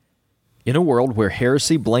In a world where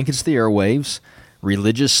heresy blankets the airwaves,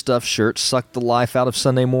 religious stuffed shirts suck the life out of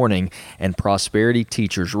Sunday morning, and prosperity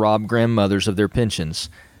teachers rob grandmothers of their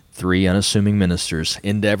pensions, three unassuming ministers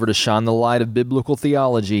endeavor to shine the light of biblical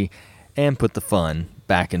theology and put the fun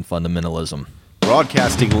back in fundamentalism.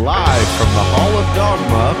 Broadcasting live from the Hall of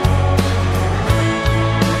Dogma.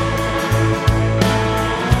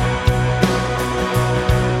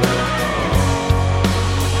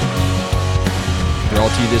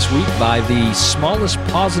 Brought to you this week by the smallest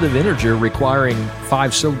positive integer requiring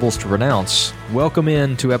 5 syllables to pronounce. Welcome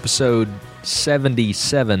in to episode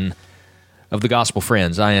 77 of the Gospel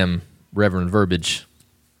Friends. I am Reverend Verbiage.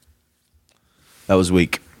 That was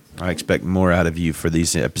weak. I expect more out of you for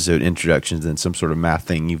these episode introductions than some sort of math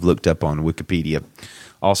thing you've looked up on Wikipedia.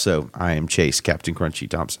 Also, I am Chase, Captain Crunchy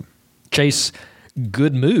Thompson. Chase,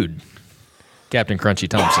 good mood, Captain Crunchy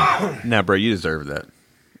Thompson. Now, bro, you deserve that.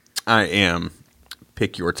 I am...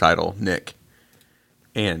 Pick your title, Nick.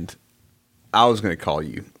 And I was going to call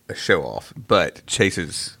you a show-off, but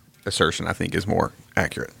Chase's assertion, I think, is more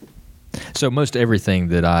accurate. So most everything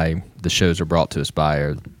that the shows are brought to us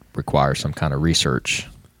by require some kind of research.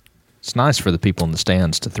 It's nice for the people in the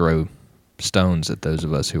stands to throw stones at those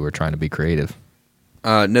of us who are trying to be creative.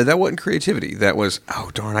 No, that wasn't creativity. That was, oh,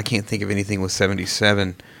 darn, I can't think of anything with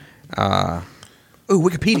 77.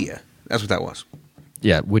 Wikipedia. That's what that was.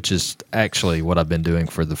 Yeah, which is actually what I've been doing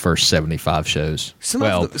for the first 75 shows. Some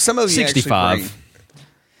of you 65.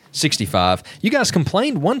 65. You guys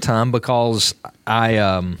complained one time because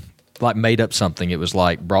I made up something. It was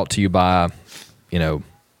like brought to you by,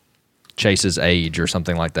 Chase's age or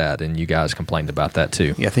something like that, and you guys complained about that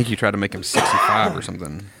too. Yeah, I think you tried to make him 65 or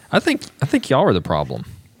something. I think y'all are the problem.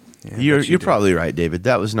 Yeah, you're probably right, David.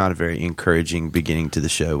 That was not a very encouraging beginning to the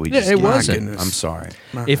show. It wasn't. I'm sorry.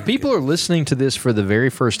 If people are listening to this for the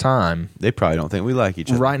very first time, they probably don't think we like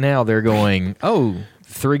each other. Right now, they're going, "Oh,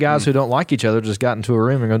 3 guys who don't like each other just got into a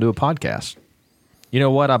room and going to do a podcast." You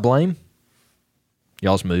know what? I blame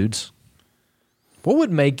y'all's moods. What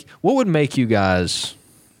would make you guys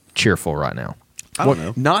cheerful right now? I don't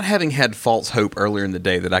know. Not having had false hope earlier in the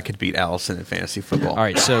day that I could beat Allison in fantasy football. All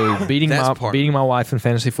right, so beating my wife in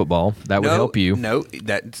fantasy football, that would help you. No,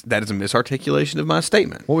 that is a misarticulation of my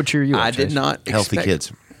statement. What would cheer you up, I did Chase? not expect... Healthy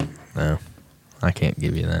kids. No, I can't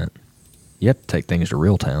give you that. You have to take things to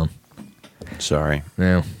real town. Sorry.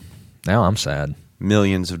 No, now I'm sad.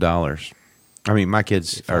 Millions of dollars. I mean, my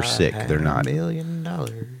kids are sick. They're not $1 million.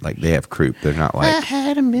 Like they have croup. They're not like I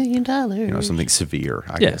had $1 million. Something severe.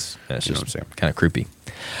 I guess. That's You know just what I'm saying? kind of creepy.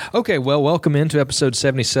 Okay, well, welcome into episode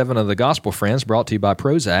 77 of the Gospel Friends, brought to you by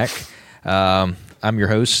Prozac. I'm your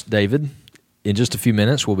host, David. In just a few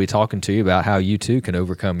minutes, we'll be talking to you about how you too can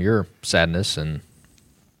overcome your sadness and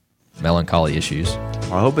melancholy issues.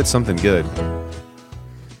 Well, I hope it's something good.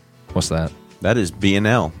 What's that? That is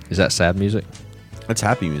B&L. Is that sad music? That's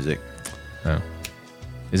happy music. Oh.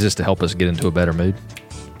 Is this to help us get into a better mood?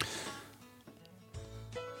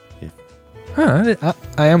 Yeah. Huh,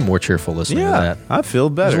 I am more cheerful listening to that. I feel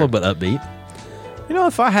It's better. a little bit upbeat.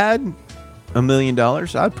 If I had $1 million,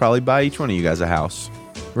 I'd probably buy each one of you guys a house.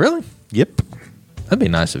 Really? Yep. That'd be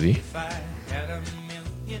nice of you.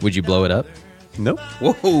 Would you blow it up? Nope.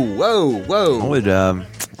 Whoa.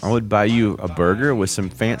 I would buy you a burger with some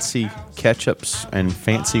fancy ketchups and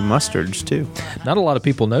fancy mustards too. Not a lot of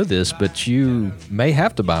people know this, but you may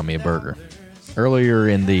have to buy me a burger. Earlier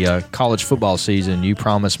in the college football season, you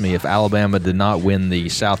promised me if Alabama did not win the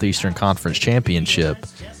Southeastern Conference Championship,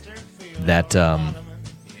 that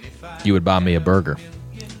you would buy me a burger,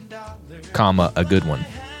 a good one.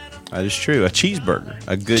 That is true. A cheeseburger.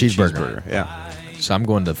 A good cheeseburger. Yeah. So I'm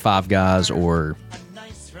going to Five Guys or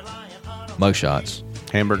Mo Shots.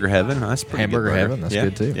 Hamburger Heaven. That's pretty Hamburger good burger. Heaven. That's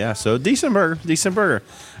good too. Yeah. So decent burger.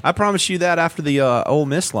 I promised you that after the Ole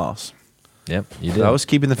Miss loss. Yep, you did. I was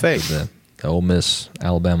keeping the faith. The Ole Miss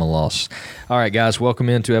Alabama loss. All right, guys, welcome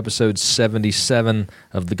into episode 77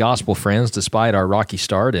 of the Gospel Friends. Despite our rocky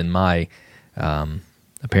start and my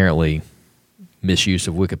apparently misuse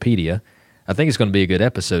of Wikipedia, I think it's going to be a good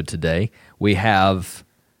episode today. We have,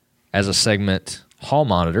 as a segment, Hall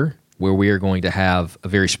Monitor, where we are going to have a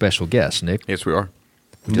very special guest. Nick? Yes, we are.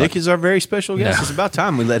 Nick is our very special guest. No. It's about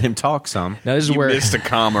time we let him talk some. Now, this is You where missed a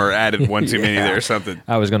comma or added one too many there or something.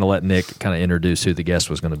 I was going to let Nick kind of introduce who the guest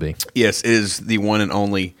was going to be. Yes, is the one and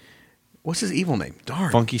only... What's his evil name?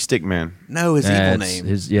 Darn. Funky Stickman. No, his evil name.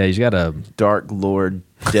 He's got a... Dark Lord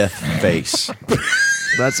Death Face.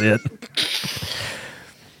 That's it.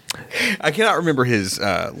 I cannot remember his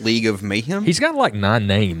League of Mayhem. He's got like 9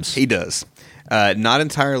 names. He does. Not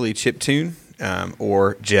entirely chiptune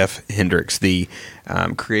or Jeff Hendricks, the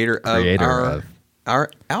creator of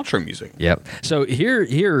our outro music. Yep. So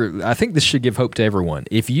here, I think this should give hope to everyone.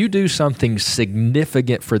 If you do something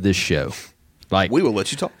significant for this show, like We will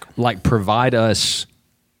let you talk. like provide us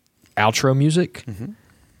outro music,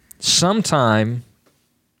 sometime,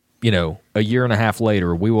 a year and a half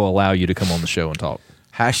later, we will allow you to come on the show and talk.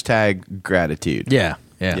 Hashtag gratitude. Yeah.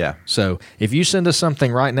 So if you send us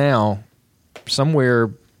something right now,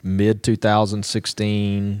 somewhere mid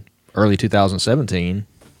 2016, early 2017,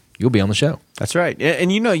 you'll be on the show. That's right.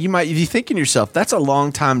 And you might be thinking to yourself, that's a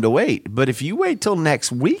long time to wait. But if you wait till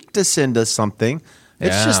next week to send us something,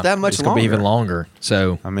 it's just that much It's longer. going to be even longer.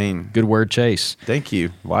 So, I mean, good word, Chase. thank you.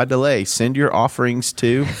 Why delay? Send your offerings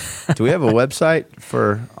to. Do we have a website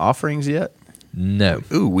for offerings yet? No.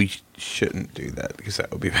 Ooh, we shouldn't do that because that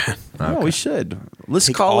would be bad. No, we should. Let's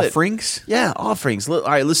Take call offerings? it. Yeah, offerings. All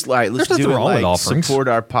right, let's There's do nothing it wrong with like offerings. support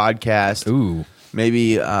our podcast. Ooh.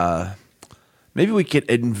 Maybe we could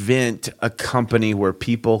invent a company where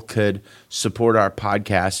people could support our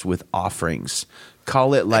podcast with offerings.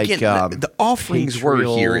 Call it like Again, the offerings word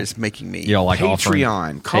Patreon- here is making me. You know, like offering.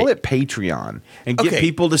 Patreon. Call Hey. it Patreon and get Okay.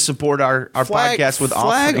 people to support our podcast with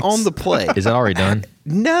flag offerings. on the play. Is that already done?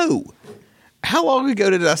 No. How long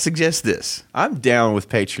ago did I suggest this? I'm down with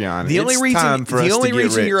Patreon. The only It's reason time for us to get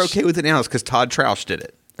reason you're rich. okay with it now is because Todd Troush did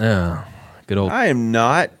it. Oh, good old I am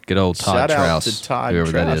not. Good old Todd Shout out Trouse, to Todd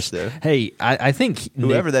whoever that Trouse, is. though. Hey, I think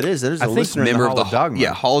Whoever Nick, that is a think listener Member in of the the Hall of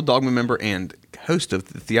Dogma. Hall of Dogma member and host of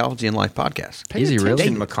the Theology and Life podcast. Pay is he really?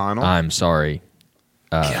 attention, McConnell. I'm sorry.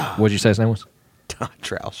 What did you say his name was? Todd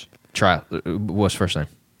Troush. What's his first name?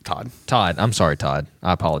 Todd. Todd. I'm sorry, Todd.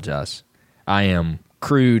 I apologize. I am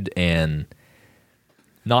crude and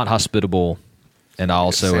not hospitable, and I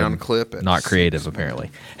also Sound am clip and- not creative,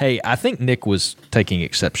 apparently. Hey, I think Nick was taking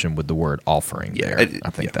exception with the word offering Yeah, there. I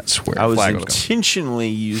think that's where I was flag going. intentionally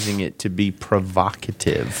using it to be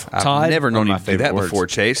provocative. I've Todd, never known one you of to my do that favorite before,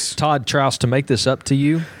 words. Chase. Todd Trouse, to make this up to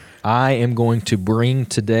you, I am going to bring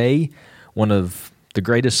today one of the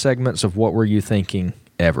greatest segments of What Were You Thinking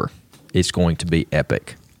ever. It's going to be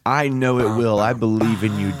epic. I know it will. I believe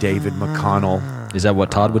in you, David McConnell. Is that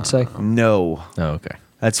what Todd would say? No. Oh, okay.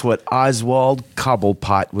 That's what Oswald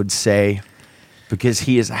Cobblepot would say because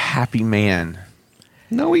he is a happy man.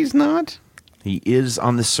 No, he's not. He is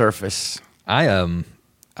on the surface. I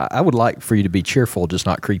would like for you to be cheerful, just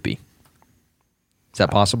not creepy. Is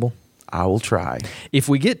that possible? I will try. If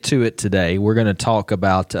we get to it today, we're going to talk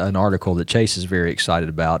about an article that Chase is very excited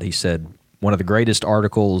about. He said one of the greatest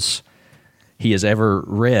articles he has ever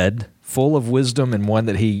read, full of wisdom and one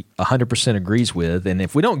that he 100% agrees with. And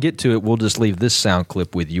if we don't get to it, we'll just leave this sound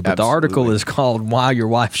clip with you. But the article Absolutely. is called Why Your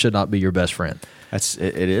Wife Should Not Be Your Best Friend. It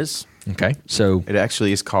is. Okay. So It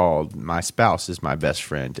actually is called My Spouse is My Best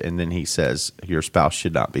Friend. And then he says, your spouse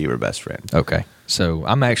should not be your best friend, okay. So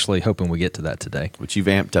I'm actually hoping we get to that today. which you've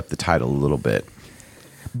amped up the title a little bit.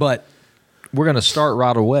 But we're going to start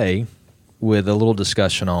right away with a little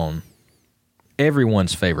discussion on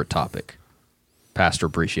everyone's favorite topic, pastor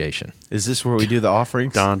appreciation. Is this where we do the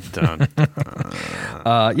offerings? Dun, dun.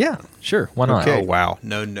 Yeah, sure. Why not? Okay. Oh, wow.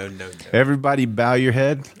 No. Everybody bow your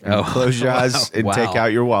head and Oh. close your eyes and Wow. take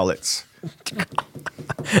out your wallets.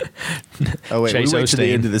 Oh, wait. Chase we wait to the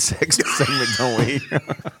Osteen. end of the second segment, don't we?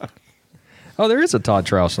 Oh, there is a Todd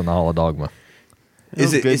Trouse in the Hall of Dogma.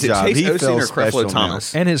 Is it Good Chase job. He Osteen felt or special Creflo now.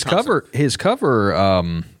 Thomas? And his cover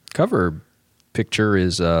cover picture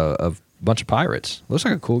is of a bunch of pirates. Looks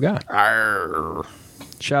like a cool guy. Arr.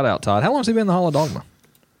 Shout out, Todd. How long has he been in the Hall of Dogma?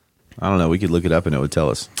 I don't know. We could look it up and it would tell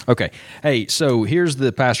us. Okay. Hey, so here's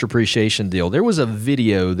the pastor appreciation deal. There was a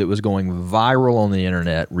video that was going viral on the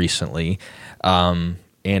internet recently, and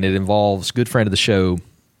it involves good friend of the show,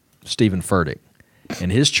 Stephen Furtick,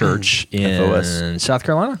 and his church in FOS. South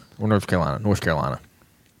Carolina or North Carolina? North Carolina.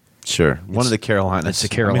 Sure. One of the Carolinas. it's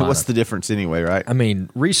the I Carolina. mean, what's the difference anyway, right? I mean,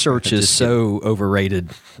 research is Just so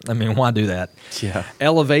overrated. I mean, why do that? Yeah.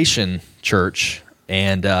 Elevation Church.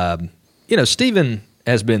 And, Stephen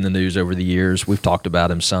has been in the news over the years. We've talked about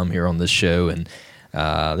him some here on this show, and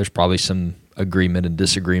there's probably some agreement and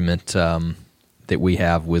disagreement that we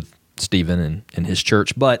have with Stephen and his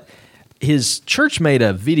church. But his church made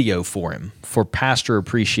a video for him for pastor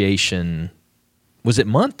appreciation. Was it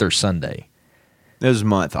month or Sunday? It was a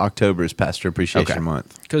month. October is Pastor Appreciation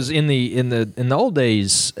Month. Because in the old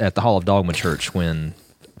days at the Hall of Dogma Church, when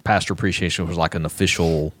pastor appreciation was like an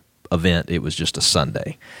official event, it was just a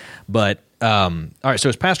Sunday. But all right, so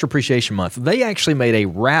it's Pastor Appreciation Month. They actually made a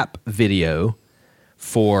rap video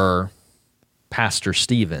for Pastor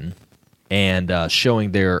Stephen and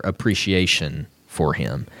showing their appreciation for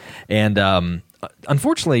him. And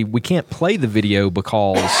unfortunately, we can't play the video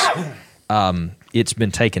because it's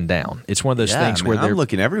been taken down. It's one of those Yeah, things man, where they're I'm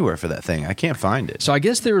looking everywhere for that thing. I can't find it. So I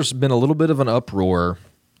guess there's been a little bit of an uproar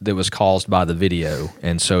that was caused by the video,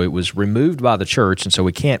 and so it was removed by the church, and so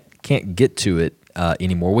we can't get to it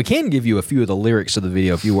anymore. We can give you a few of the lyrics of the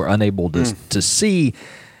video if you were unable to see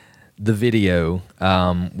the video.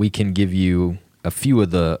 We can give you a few of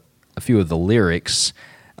the lyrics.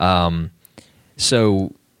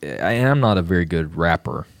 So, and I'm not a very good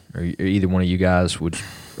rapper. Are either one of you guys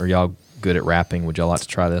are y'all good at rapping? Would y'all like to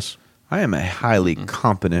try this? I am a highly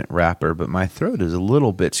competent rapper, but my throat is a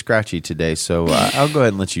little bit scratchy today, so I'll go ahead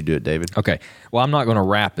and let you do it, David. Okay. Well, I'm not going to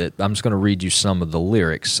rap it. I'm just going to read you some of the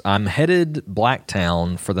lyrics. I'm headed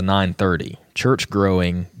Blacktown for the 9:30. Church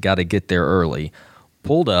growing, got to get there early.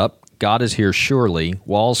 Pulled up, God is here surely.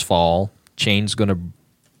 Walls fall, chains going to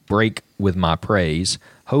break with my praise.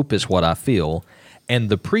 Hope is what I feel. And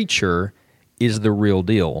the preacher is the real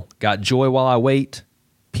deal. Got joy while I wait,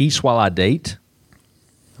 peace while I date.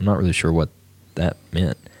 I'm not really sure what that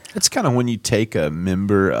meant. It's kind of when you take a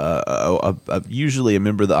member, usually a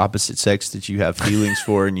member of the opposite sex that you have feelings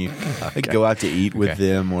for, and you go out to eat with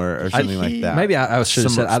them or something like that. Maybe I should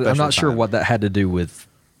have said, I'm not sure what that had to do with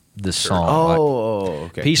this song.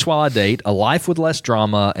 Okay. Peace while I date, a life with less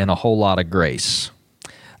drama, and a whole lot of grace.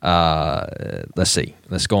 Let's see.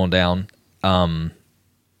 Let's go on down.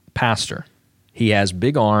 Pastor. He has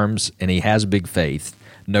big arms and he has big faith.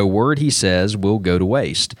 No word he says will go to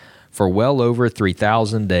waste. For well over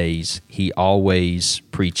 3,000 days, he always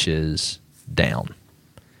preaches down.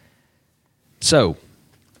 So,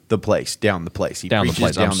 the place, down the place. He down the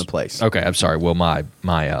preaches place. down the place. Okay, I'm sorry. Well, my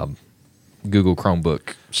Google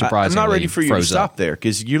Chromebook surprisingly I'm not ready for you to froze stop up. there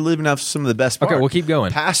because you're leaving off some of the best parts. Okay, we'll keep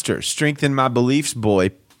going. Pastor, strengthen my beliefs,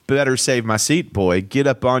 boy. Better save my seat, boy. Get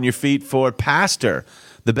up on your feet for pastor.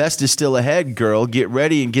 The best is still ahead, girl. Get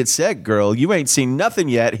ready and get set, girl. You ain't seen nothing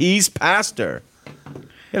yet. He's pastor.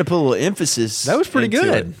 Got to put a little emphasis. That was pretty into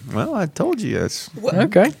good. it. Well, I told you. That's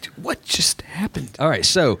Okay. What just happened? All right,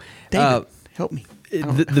 so David, help me.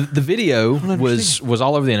 the video was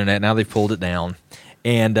all over the internet. Now they've pulled it down,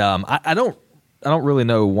 and I don't really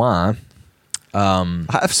know why. I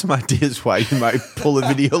have some ideas why you might pull a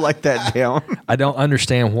video like that down. I don't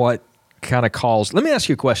understand what kind of caused. Let me ask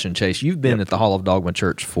you a question, Chase. You've been at the Hall of Dogma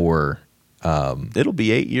Church for It'll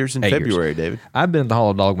be 8 years in 8 years. February, David. I've been at the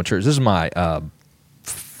Hall of Dogma Church. This is my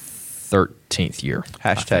 13th year.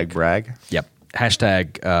 Hashtag brag. Yep.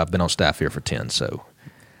 Hashtag been on staff here for 10. So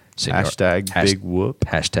Hashtag big whoop.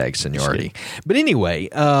 Hashtag seniority. But anyway,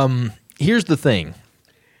 here's the thing.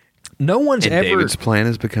 No one's And ever. David's plan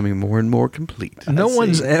is becoming more and more complete. No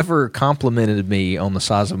one's ever complimented me on the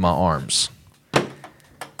size of my arms.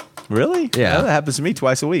 Really? Yeah. Well, that happens to me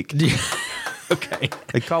twice a week. Okay.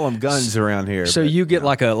 They call them guns around here. So but, you get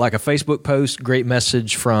like a Facebook post, great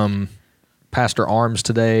message from Pastor Arms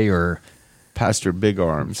today, or Pastor Big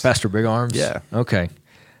Arms. Pastor Big Arms? Yeah. Okay.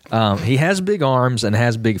 He has big arms and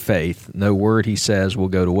has big faith. No word he says will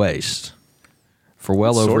go to waste. For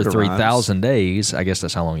well It over sorta 3,000 days, I guess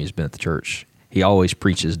that's how long he's been at the church, he always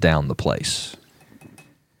preaches down the place.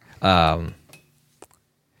 So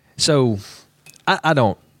I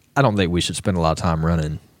don't think we should spend a lot of time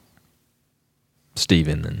running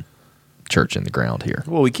Stephen and church in the ground here.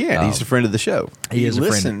 Well, we can't. He's a friend of the show. He is a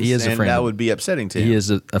friend. listens, He is a and friend that of- would be upsetting to him. He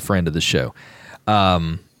is a friend of the show.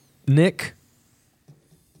 Nick,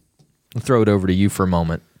 I'll throw it over to you for a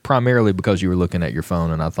moment, primarily because you were looking at your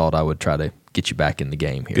phone, and I thought I would try to get you back in the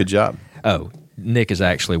game here. Good job. Oh, Nick is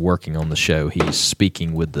actually working on the show. He's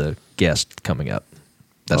speaking with the guest coming up.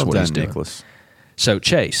 That's Well what done, he's doing. Nicholas. So,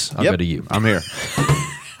 Chase, I'll Yep, go to you. I'm here.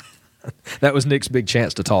 That was Nick's big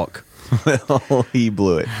chance to talk. Well, he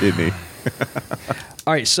blew it, didn't he?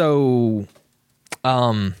 All right, so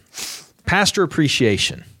pastor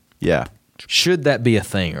appreciation. Yeah. Should that be a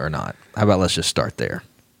thing or not? How about let's just start there?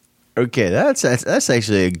 Okay, that's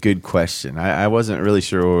actually a good question. I wasn't really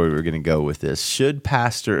sure where we were going to go with this. Should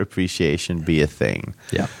pastor appreciation be a thing?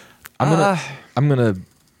 Yeah.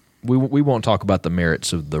 We won't talk about the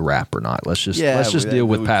merits of the rap or not. Let's just deal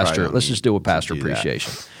with we pastor. probably Let's don't just deal with need to pastor do that.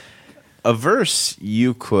 appreciation. A verse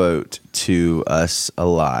you quote to us a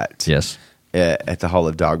lot Yes. at the Hall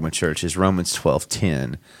of Dogma Church is Romans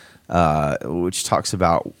 12:10, which talks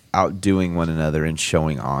about outdoing one another and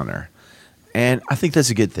showing honor. And I think that's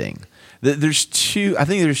a good thing. I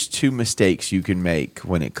think there's two mistakes you can make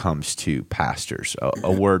when it comes to pastors.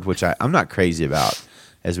 A word which I'm not crazy about,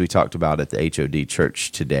 as we talked about at the HOD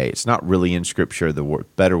church today. It's not really in Scripture. The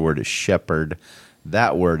better word is shepherd.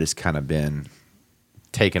 That word has kind of been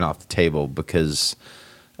taken off the table because,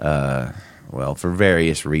 for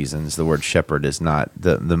various reasons, the word shepherd is not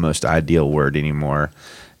the most ideal word anymore.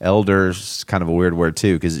 Elder's kind of a weird word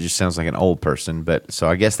too, because it just sounds like an old person. But so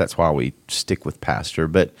I guess that's why we stick with pastor.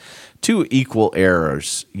 But two equal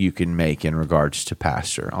errors you can make in regards to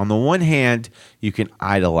pastor. On the one hand, you can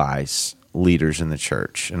idolize leaders in the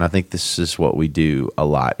church, and I think this is what we do a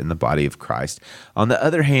lot in the body of Christ. On the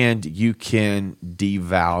other hand, you can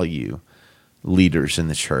devalue leaders in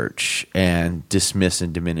the church and dismiss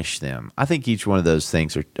and diminish them. I think each one of those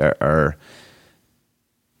things are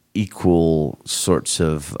equal sorts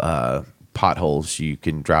of potholes you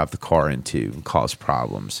can drive the car into and cause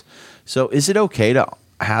problems. So is it okay to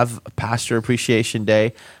have a Pastor Appreciation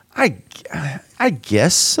Day? I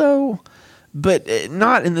guess so, but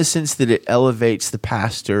not in the sense that it elevates the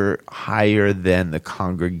pastor higher than the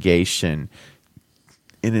congregation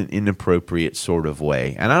in an inappropriate sort of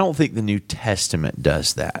way. And I don't think the New Testament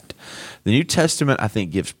does that. The New Testament, I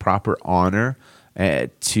think, gives proper honor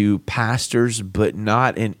to pastors, but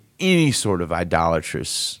not in any sort of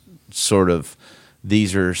idolatrous sort of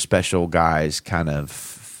these are special guys kind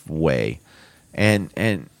of way.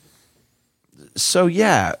 And so,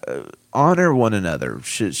 yeah, honor one another.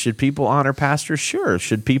 Should people honor pastors? Sure.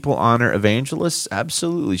 Should people honor evangelists?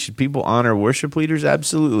 Absolutely. Should people honor worship leaders?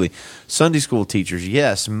 Absolutely. Sunday school teachers?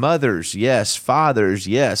 Yes. Mothers? Yes. Fathers?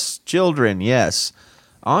 Yes. Children? Yes.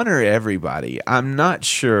 Honor everybody. I'm not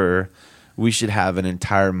sure we should have an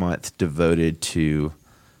entire month devoted to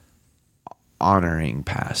honoring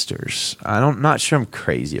pastors. Not sure I'm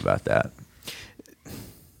crazy about that.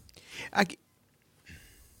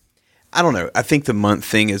 I don't know. I think the month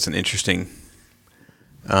thing is an interesting,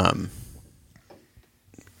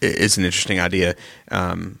 it's an interesting idea.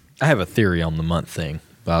 I have a theory on the month thing,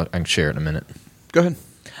 but I can share it in a minute. Go ahead.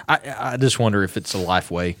 I just wonder if it's a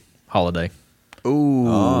Lifeway holiday.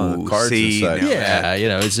 Ooh, cards see, and such. now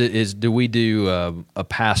Yeah, do we do a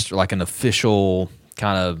pastor, like an official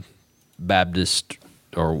kind of Baptist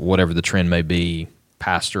or whatever the trend may be,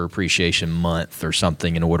 Pastor Appreciation Month or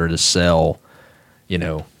something in order to sell,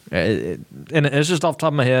 and it's just off the top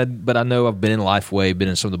of my head, but I know I've been in Lifeway, been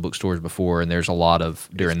in some of the bookstores before, and there's a lot of,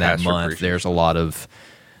 during that month, there's a lot of,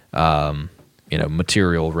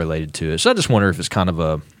 material related to it. So I just wonder if it's kind of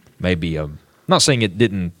I'm not saying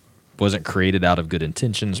it wasn't created out of good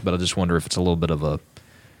intentions, but I just wonder if it's a little bit of a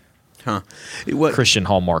Christian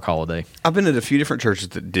Hallmark holiday. I've been at a few different churches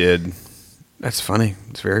that did. That's funny.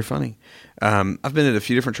 It's very funny. I've been at a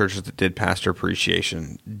few different churches that did Pastor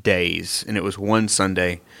Appreciation Days, and it was one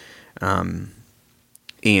Sunday. And,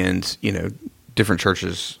 different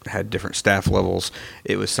churches had different staff levels.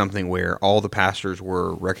 It was something where all the pastors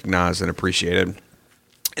were recognized and appreciated.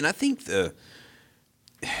 And I think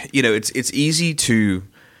it's easy to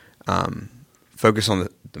focus on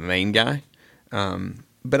the main guy.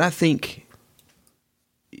 But I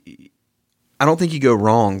don't think you go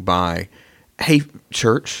wrong by, hey,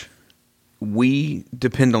 church, we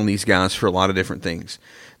depend on these guys for a lot of different things.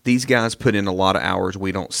 These guys put in a lot of hours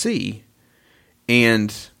we don't see.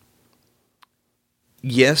 And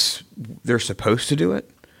yes, they're supposed to do it,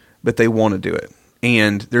 but they want to do it.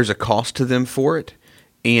 And there's a cost to them for it.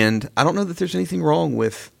 And I don't know that there's anything wrong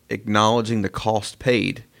with acknowledging the cost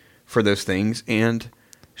paid for those things and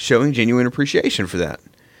showing genuine appreciation for that.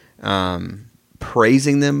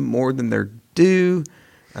 Praising them more than they're due.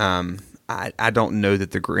 I don't know that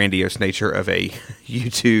the grandiose nature of a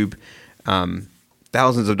YouTube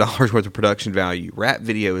thousands of dollars worth of production value rap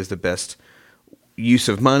video is the best use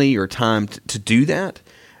of money or time to do that.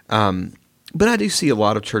 But I do see a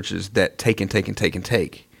lot of churches that take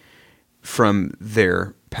from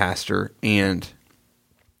their pastor and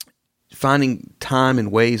finding time and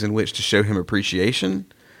ways in which to show him appreciation,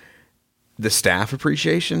 the staff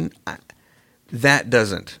appreciation. That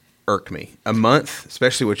doesn't irk me. A month,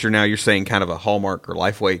 especially what you're saying kind of a Hallmark or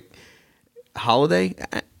Lifeway holiday,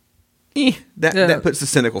 that puts the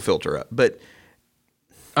cynical filter up. But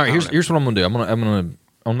all right, here's what I'm going to do. I'm going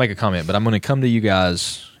to make a comment, but I'm going to come to you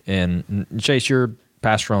guys, and Chase, you're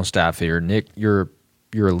pastor on staff here. Nick, you're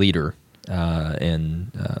a leader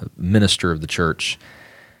and minister of the church.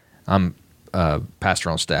 I'm pastor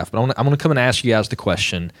on staff, but I'm going to come and ask you guys the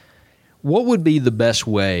question: what would be the best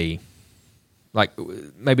way? Like,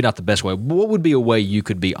 maybe not the best way, but what would be a way you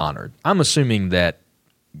could be honored? I'm assuming that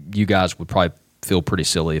you guys would probably feel pretty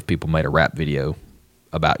silly if people made a rap video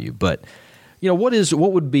about you. But,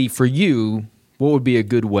 what would be for you, what would be a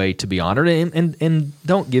good way to be honored? And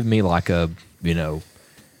don't give me like be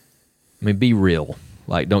real.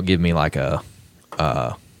 Like, don't give me like if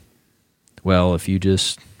you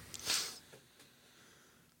just,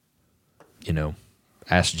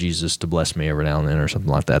 ask Jesus to bless me every now and then or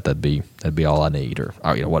something like that, that'd be all I need, or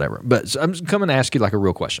whatever. But so I'm coming to ask you like a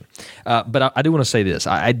real question. But I do want to say this: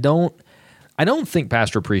 I don't think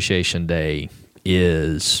Pastor Appreciation Day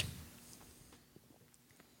is.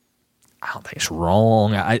 I don't think it's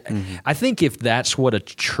wrong. I think if that's what a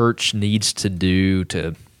church needs to do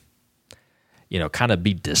to, kind of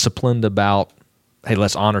be disciplined about, hey,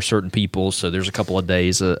 let's honor certain people. So there's a couple of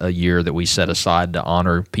days a year that we set aside to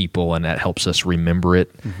honor people, and that helps us remember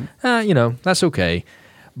it. That's okay.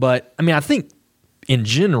 But I think in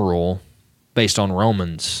general, based on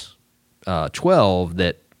Romans 12,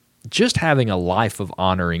 that just having a life of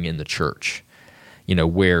honoring in the church,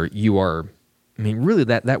 where you are, really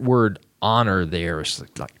that word honor there is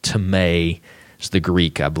like tome, is the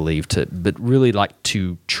Greek, I believe, but really like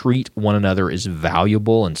to treat one another as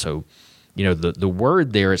valuable. And so, the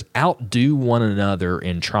word there is outdo one another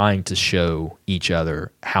in trying to show each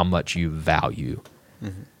other how much you value,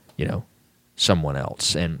 someone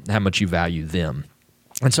else and how much you value them.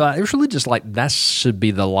 And so it's really just like that should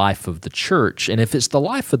be the life of the church. And if it's the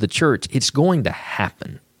life of the church, it's going to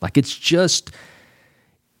happen. Like it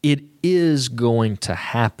is going to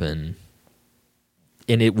happen,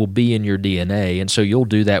 and it will be in your DNA. And so you'll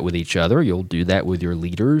do that with each other. You'll do that with your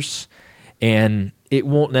leaders. And it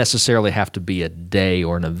won't necessarily have to be a day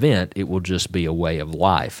or an event. It will just be a way of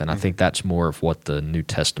life. And I think that's more of what the New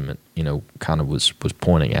Testament, kind of was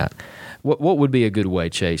pointing at. What would be a good way,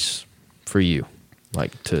 Chase, for you,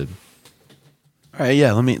 like to? All right,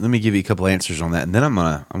 yeah. Let me give you a couple answers on that, and then I'm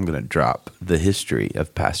gonna drop the history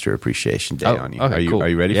of Pastor Appreciation Day on you. Okay, cool. Are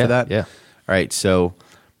you ready for that? Yeah. All right. So,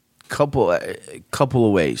 couple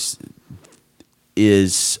of ways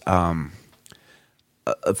is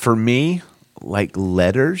for me, like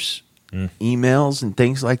letters, emails, and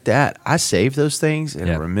things like that. I save those things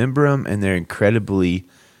and remember them, and they're incredibly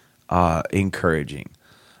encouraging.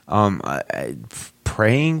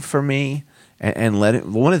 Praying for me. And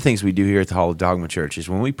one of the things we do here at the Hall of Dogma Church is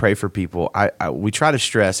when we pray for people, we try to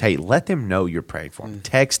stress, hey, let them know you're praying for them.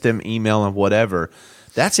 Text them, email them, whatever.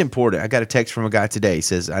 That's important. I got a text from a guy today. He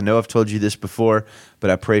says, I know I've told you this before,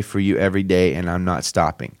 but I pray for you every day, and I'm not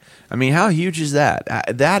stopping. How huge is that?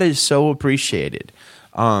 That is so appreciated,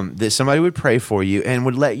 that somebody would pray for you and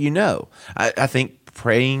would let you know. I think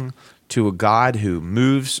praying to a God who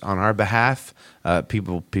moves on our behalf.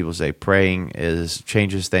 People say praying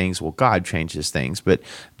changes things. Well, God changes things, but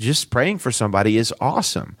just praying for somebody is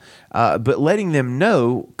awesome. But letting them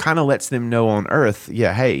know kind of lets them know on earth,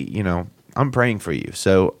 yeah, hey, I'm praying for you.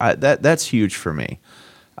 So that's huge for me.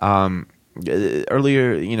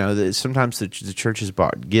 Earlier, sometimes the church has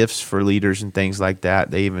bought gifts for leaders and things like that.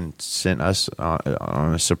 They even sent us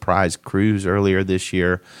on a surprise cruise earlier this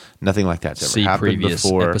year. Nothing like that's ever happened previous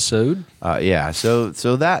before. Episode. Yeah. So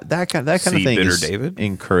that kind of thing is David?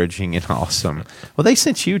 encouraging and awesome. Well, they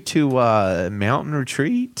sent you to Mountain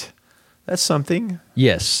Retreat. That's something.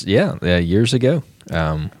 Yes. Yeah. Years ago,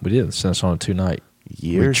 we did send us on a 2-night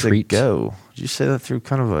Years retreat. ago. Did you say that through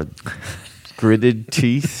kind of a gritted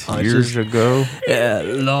teeth years ago? Yeah,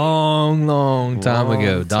 long time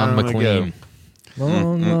ago. Don McLean.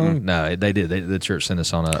 Long. No, they did. The church sent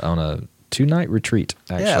us on a 2-night retreat.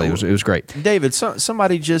 Actually, it was great. David,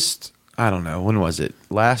 somebody just, I don't know, when was it?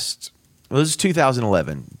 It was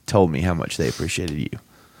 2011. Told me how much they appreciated you.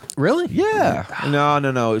 Really? Yeah. No.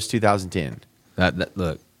 It was 2010.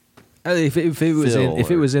 Look, if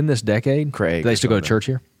it was in this decade, Craig, do they still go to church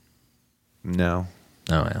here? No.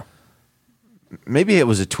 Oh yeah. Maybe it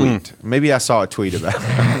was a tweet. Maybe I saw a tweet about it.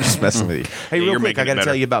 I'm just messing with you. Hey, Yeah, real you're quick, I making it got to better.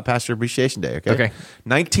 tell you about Pastor Appreciation Day, okay? Okay.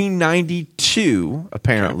 1992,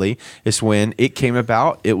 apparently, is when it came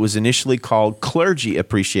about. It was initially called Clergy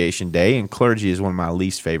Appreciation Day, and clergy is one of my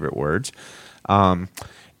least favorite words.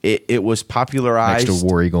 It was popularized. Next to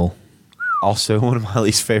War Eagle. Also one of my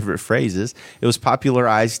least favorite phrases. It was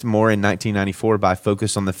popularized more in 1994 by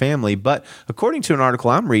Focus on the Family, but according to an article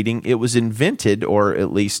I'm reading, it was invented, or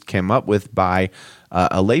at least came up with, by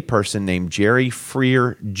a layperson named Jerry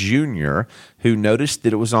Freer Jr., who noticed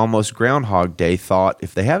that it was almost Groundhog Day, thought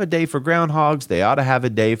if they have a day for groundhogs, they ought to have a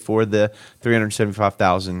day for the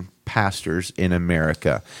 375,000 pastors in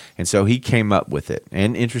America. And so he came up with it.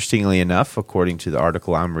 And interestingly enough, according to the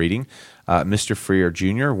article I'm reading, Mr. Freer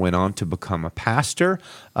Jr. went on to become a pastor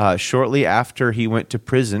shortly after he went to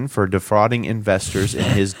prison for defrauding investors in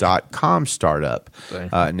his .com startup.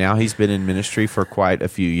 Now he's been in ministry for quite a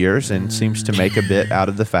few years and seems to make a bit out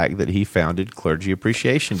of the fact that he founded Clergy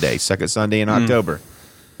Appreciation Day, second Sunday in October.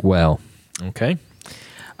 Well, okay.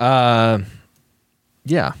 Yeah.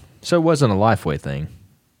 So it wasn't a Lifeway thing.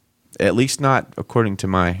 At least not according to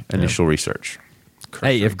my initial research.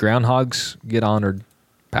 Hey, if groundhogs get honored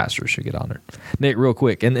pastors should get honored. Nick, real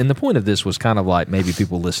quick, and the point of this was kind of like maybe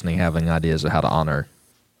people listening having ideas of how to honor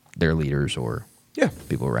their leaders or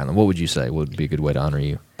people around them. What would you say would be a good way to honor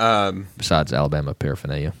you besides Alabama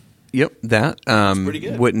paraphernalia? Yep, that pretty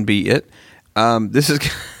good. wouldn't be it. This is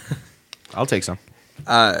I'll take some.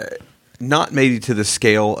 not maybe to the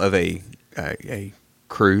scale of a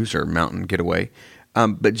cruise or mountain getaway,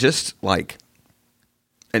 but just like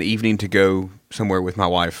an evening to go somewhere with my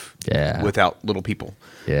wife without little people.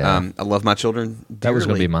 Yeah. I love my children dearly. That was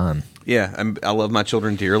going to be mine. Yeah, I love my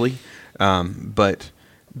children dearly, but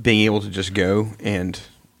being able to just go and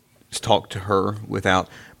just talk to her without,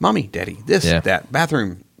 Mommy, Daddy, this, that,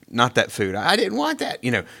 bathroom, not that food. I didn't want that.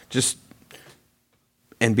 Just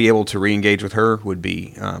and be able to re-engage with her would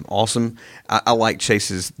be awesome. I like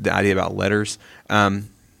Chase's the idea about letters.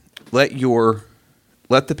 Let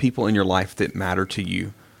the people in your life that matter to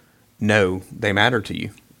you know they matter to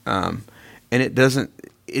you, and it doesn't.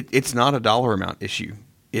 It's not a dollar amount issue.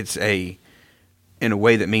 It's in a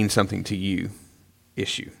way that means something to you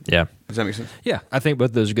issue. Yeah. Does that make sense? Yeah, I think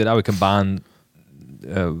both of those are good. I would combine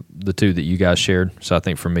the two that you guys shared. So I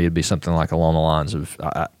think for me it'd be something like along the lines of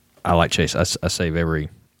I like Chase. I save every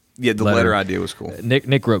the letter idea was cool.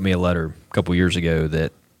 Nick wrote me a letter a couple years ago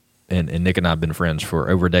that, and Nick and I have been friends for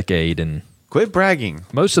over a decade, and Quit bragging.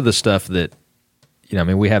 most of the stuff that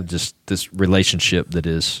we have just this relationship that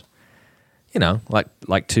is,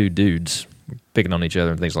 like two dudes picking on each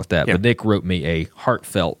other and things like that. Yeah. But Nick wrote me a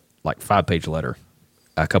heartfelt 5-page letter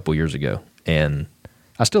a couple years ago, and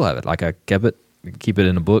I still have it. Like I keep it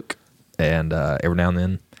in a book, and every now and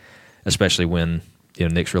then, especially when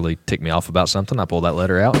Nick's really ticked me off about something, I pull that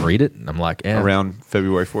letter out and read it, and I'm like, Around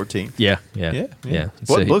February 14th. Yeah.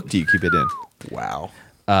 What book do you keep it in? Wow.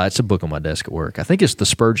 It's a book on my desk at work. I think it's the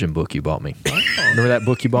Spurgeon book you bought me. Remember that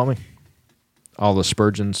book you bought me? All the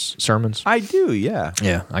Spurgeon's sermons? I do, yeah.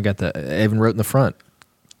 Yeah, I got that. I even wrote in the front,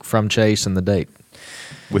 from Chase and the date.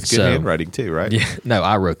 With good handwriting too, right? Yeah, no,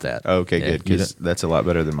 I wrote that. Okay, Yeah, good, because that's a lot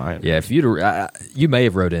better than mine. Yeah, if you may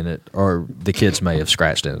have wrote in it, or the kids may have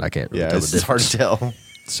scratched in it. I can't really tell the it's hard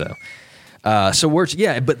difference. to tell. So words,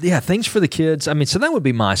 things for the kids. I mean, so that would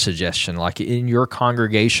be my suggestion. Like in your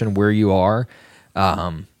congregation where you are,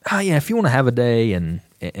 if you want to have a day and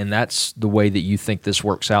that's the way that you think this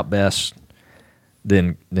works out best,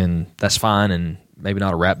 then that's fine, and maybe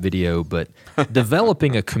not a rap video, but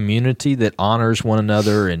developing a community that honors one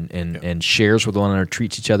another and shares with one another,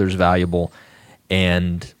 treats each other as valuable,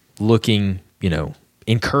 and looking,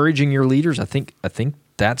 encouraging your leaders. I think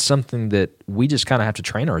that's something that we just kind of have to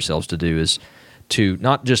train ourselves to do, is to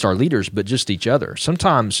not just our leaders, but just each other.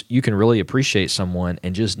 Sometimes you can really appreciate someone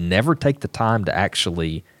and just never take the time to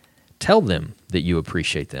actually tell them that you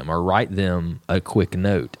appreciate them or write them a quick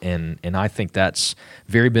note. And I think that's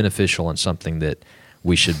very beneficial and something that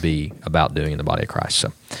we should be about doing in the body of Christ.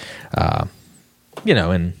 So,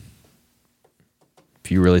 and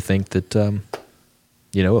if you really think that,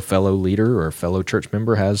 a fellow leader or a fellow church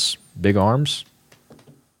member has big arms,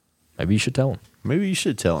 maybe you should tell them. Maybe you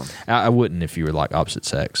should tell them. I wouldn't if you were like opposite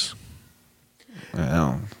sex.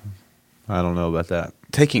 I don't know about that.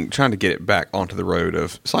 Trying to get it back onto the road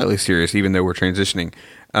of slightly serious, even though we're transitioning.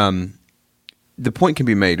 The point can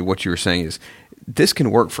be made of what you were saying is this can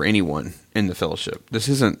work for anyone in the fellowship. This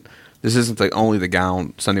isn't only the guy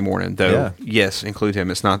on Sunday morning, though. Yes, include him.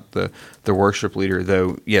 It's not the worship leader,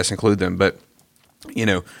 though. Yes, include them. But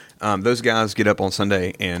those guys get up on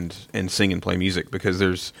Sunday and sing and play music because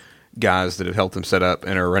there's guys that have helped them set up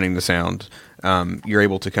and are running the sound. You're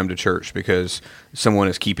able to come to church because someone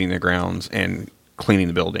is keeping the grounds and cleaning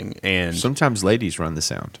the building. And sometimes ladies run the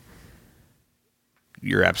sound.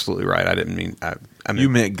 You're absolutely right. I didn't mean. I mean you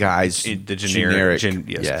meant guys. The generic.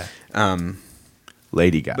 Yes. Yeah.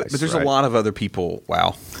 Lady guys. But there's a lot of other people.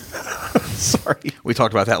 Wow. Sorry. We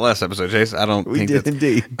talked about that last episode, Chase. We did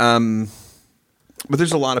indeed. But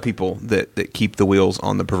there's a lot of people that keep the wheels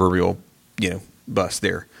on the proverbial, bus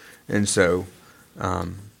there, and so,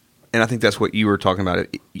 and I think that's what you were talking about,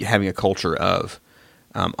 having a culture of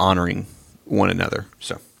honoring one another.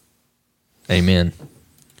 So, amen.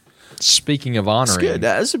 Speaking of honoring, that's good.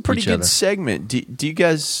 That's a pretty good segment. Do you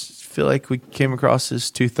guys feel like we came across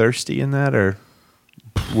as too thirsty in that, or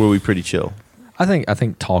were we pretty chill? I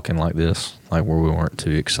think talking like this, like where we weren't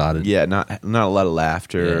too excited. Yeah, not a lot of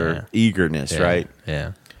laughter or eagerness, right?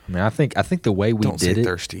 Yeah. I mean, I think the way we Don't did say it,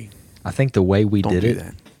 thirsty. I think the way we Don't did do it,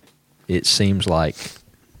 that. it seems like,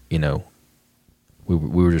 we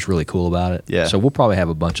were just really cool about it. Yeah. So we'll probably have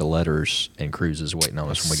a bunch of letters and cruises waiting on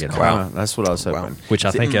us when we get home. Wow, that's what I was hoping. Which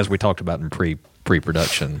I think, as we talked about in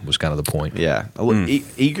pre-production, was kind of the point. Yeah,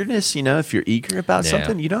 eagerness. If you're eager about Yeah.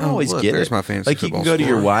 something, you don't always look, get there's it. my fantasy Like you can football go to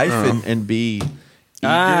your score. wife and be eager.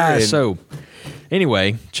 and, So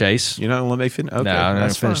anyway, Chase. you know, let me finish. Okay, No, I'm going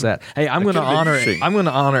that's to finish fine. that. Hey, I'm going to could've been honor. interesting. I'm going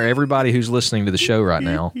to honor everybody who's listening to the show right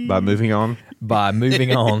now By moving on. by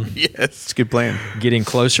moving on, Yes. It's a good plan. getting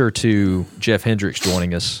closer to Jeff Hendricks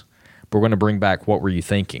joining us. We're going to bring back What Were You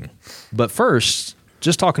Thinking? But first,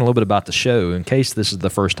 just talking a little bit about the show, in case this is the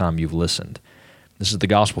first time you've listened. This is the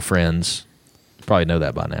Gospel Friends. You probably know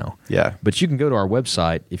that by now. Yeah. But you can go to our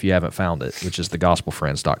website if you haven't found it, which is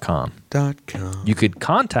thegospelfriends.com. .com. You could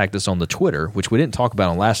contact us on the Twitter, which we didn't talk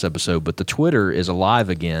about on last episode, but the Twitter is alive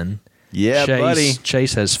again. Yeah, buddy.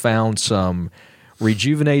 Chase has found some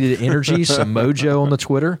rejuvenated energy, some mojo on the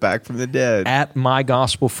Twitter. Back from the dead. At My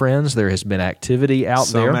Gospel Friends, there has been activity out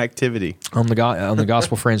Some there activity. on the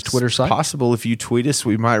Gospel Friends Twitter site. Possible if you tweet us,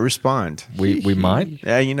 we might respond. We might,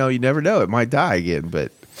 Yeah, you never know. It might die again,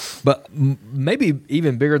 but but maybe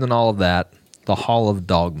even bigger than all of that, the Hall of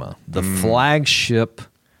Dogma, the flagship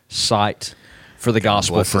site for the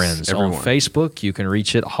Gospel bless us, Friends. everyone. On Facebook, you can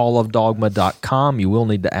reach it, hallofdogma.com. You will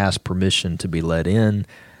need to ask permission to be let in.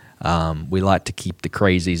 We like to keep the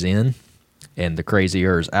crazies in and the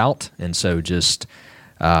craziers out. And so just,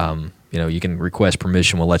 you can request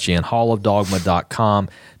permission. We'll let you in. hallofdogma.com.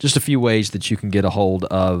 Just a few ways that you can get a hold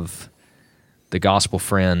of the Gospel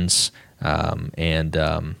Friends.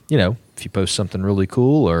 If you post something really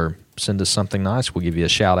cool or send us something nice, we'll give you a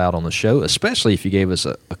shout out on the show, especially if you gave us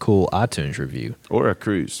a cool iTunes review. or a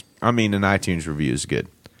cruise. I mean, an iTunes review is good.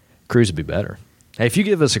 Cruise would be better. Hey, if you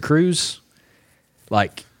give us a cruise,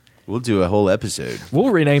 We'll do a whole episode.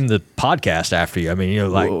 we'll rename the podcast after you. I mean,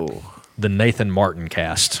 Whoa. the Nathan Martin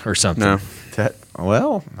cast or something. No.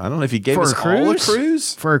 Well, I don't know if you gave For us a cruise? all a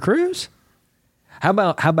cruise. For a cruise? How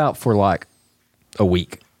about for like a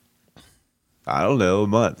week? I don't know, a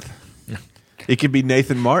month. It could be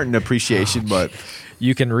Nathan Martin Appreciation Month.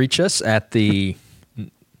 You can reach us at the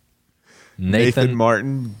Nathan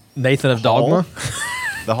Martin, Nathan of Hall? Dogma.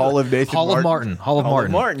 the Hall of Nathan Hall of Martin. Martin. Hall of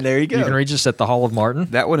Martin. Martin, there you go. You can reach us at the Hall of Martin.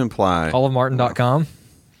 That would imply. Hallofmartin.com.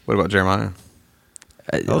 What about Jeremiah?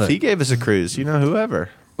 Well, if he gave us a cruise, whoever.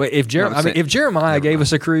 Wait, if Jeremiah gave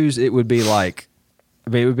us a cruise, it would be like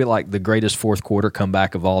the greatest fourth quarter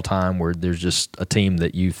comeback of all time, where there's just a team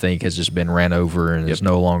that you think has just been ran over and is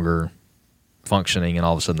no longer functioning, and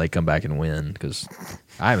all of a sudden they come back and win. Because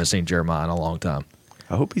I haven't seen Jeremiah in a long time.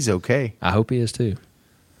 I hope he's okay. I hope he is too.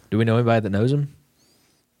 Do we know anybody that knows him?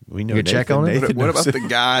 We know You check on it? Nathan What knows about the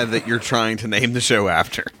guy that you're trying to name the show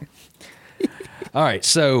after? All right,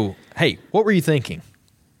 so hey, what were you thinking?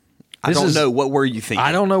 I don't know. What were you thinking?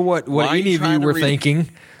 I don't know what Why are any you of you trying to were read- thinking,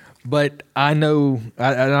 but I know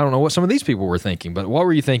I don't know what some of these people were thinking. But what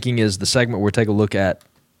were you thinking is the segment where we take a look at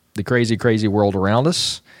the crazy, crazy world around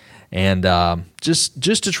us, and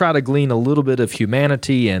just to try to glean a little bit of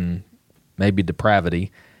humanity and maybe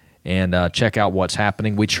depravity, and check out what's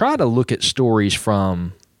happening. We try to look at stories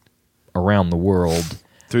from around the world.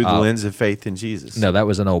 through the lens of faith in Jesus. No, that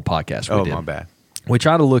was an old podcast we Oh, did. my bad. We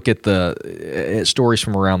try to look at at stories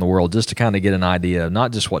from around the world just to kind of get an idea of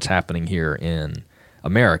not just what's happening here in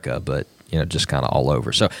America, but just kind of all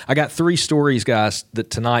over. So I got 3 stories, guys,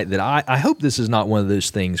 tonight that I hope this is not one of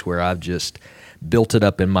those things where I've just built it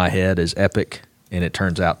up in my head as epic and it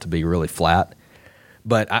turns out to be really flat.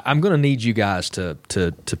 But I'm going to need you guys to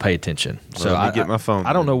pay attention. So let me get my phone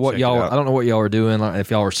I don't know and what check it y'all. out. I don't know what y'all are doing. Like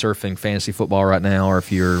if y'all are surfing fantasy football right now, or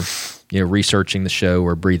if you're researching the show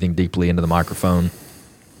or breathing deeply into the microphone,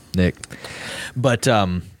 Nick. But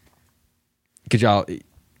could y'all?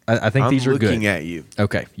 I think I'm these are good. looking at you.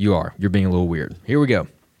 Okay, you are. You're being a little weird. Here we go.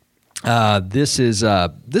 This is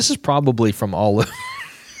probably from all.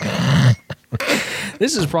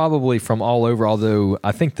 This is probably from all over. Although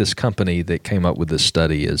I think this company that came up with this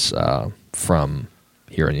study is from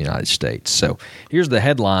here in the United States. So here's the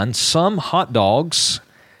headline: Some hot dogs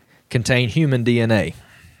contain human DNA.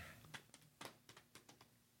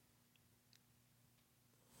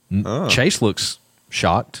 Chase looks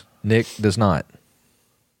shocked. Nick does not.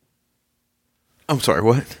 I'm sorry.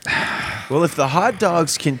 What? Well, if the hot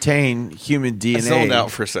dogs contain human I DNA, zoned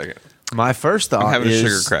out for a second. my first thought I'm having a is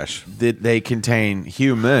sugar crash. that they contain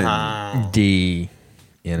human. DNA.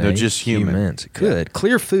 They're just human. Humans. Good.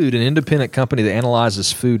 Clear Food, an independent company that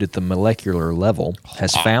analyzes food at the molecular level,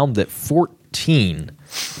 has found that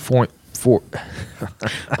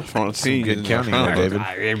 14.4 Good counting there, David.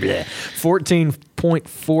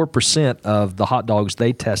 14.4% of the hot dogs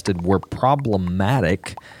they tested were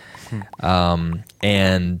problematic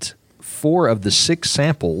And 4 of the 6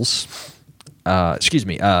 samples,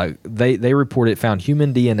 they reported found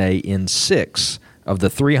human DNA in 6 of the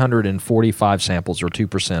 345 samples, or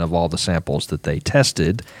 2% of all the samples that they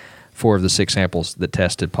tested. 4 of the 6 samples that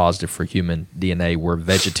tested positive for human DNA were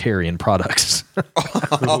vegetarian products.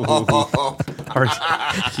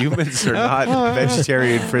 Humans are not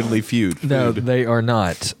vegetarian-friendly food. No, they are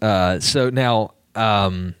not. So now,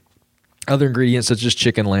 other ingredients such as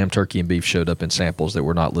chicken, lamb, turkey, and beef showed up in samples that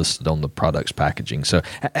were not listed on the product's packaging. So,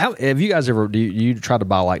 have you guys ever? Do you try to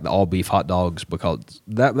buy like the all beef hot dogs? Because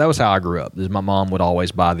that was how I grew up. My mom would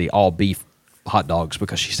always buy the all beef hot dogs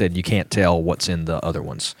because she said you can't tell what's in the other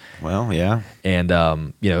ones. Well, yeah, and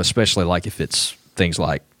especially like if it's things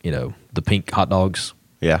like the pink hot dogs.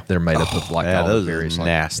 Yeah, they're made up of like all those the various are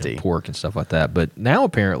nasty pork and stuff like that. But now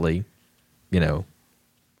apparently,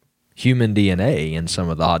 human DNA in some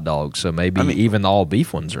of the hot dogs, so maybe even the all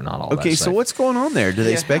beef ones are not all okay. that So safe. what's going on there? Do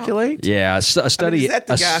they speculate? Yeah, a study. is that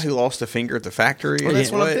the guy who lost a finger at the factory? Well,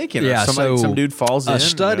 that's what I'm thinking. Yeah, some dude falls in. A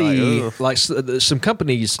study, like, some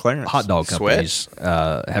companies, Clarence. hot dog companies,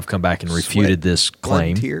 have come back and refuted this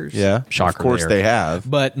claim. Blood, tears. yeah, Shocker of course there. they have.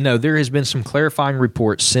 But no, there has been some clarifying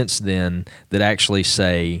reports since then that actually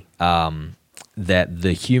say that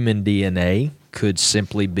the human DNA could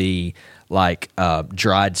simply be like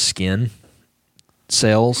dried skin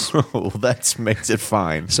cells. Well, that makes it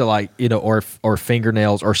fine. So like, or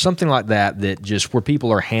fingernails or something like that just where people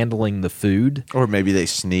are handling the food Or maybe they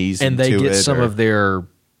sneeze and they into get it, some or- of their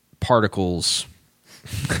particles.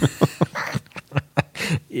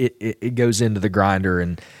 it goes into the grinder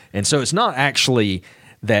and so it's not actually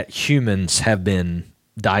that humans have been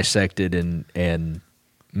dissected and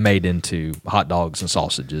made into hot dogs and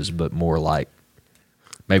sausages, but more like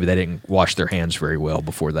maybe they didn't wash their hands very well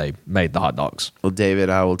before they made the hot dogs. Well, David,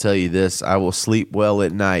 I will tell you this. I will sleep well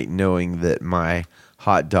at night knowing that my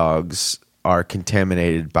hot dogs are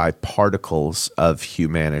contaminated by particles of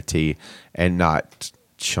humanity and not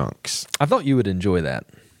chunks. I thought you would enjoy that.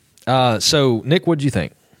 So, Nick, what did you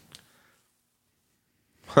think?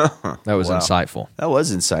 That was Wow. insightful. That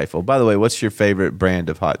was insightful. By the way, what's your favorite brand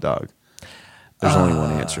of hot dog? There's only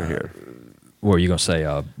one answer here. What were you going to say?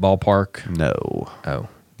 Ballpark? No. Oh.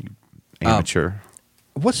 Amateur.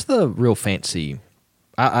 What's the real fancy?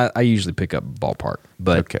 I usually pick up Ballpark,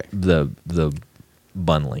 but Okay. the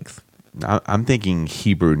bun length. I'm thinking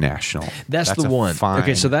Hebrew National. That's the a one. fine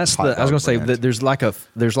Okay, so that's hot the. I was dog going to say brand. that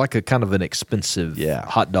there's like a kind of an expensive Yeah.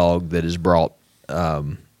 hot dog that is brought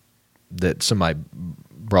that somebody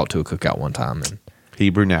brought to a cookout one time, and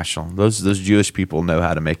Hebrew National. Those Jewish people know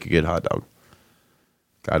how to make a good hot dog.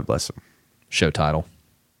 God bless them. show title,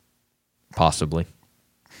 possibly.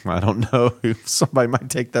 I don't know. Somebody might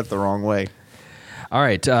take that the wrong way. All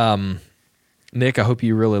right, Nick, I hope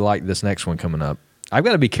you really like this next one coming up. I've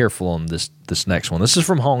got to be careful on this next one. This is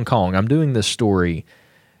from Hong Kong. I'm doing this story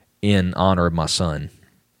in honor of my son,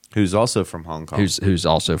 Who's also from Hong Kong. who's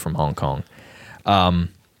also from Hong Kong.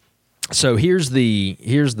 So here's the.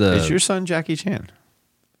 Is your son Jackie Chan?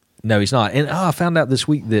 No, he's not. And I found out this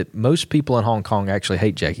week that most people in Hong Kong actually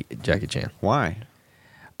hate Jackie Chan. Why?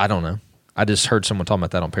 I don't know. I just heard someone talking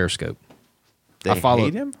about that on Periscope. They I follow,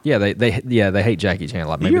 hate him? Yeah, they hate Jackie Chan a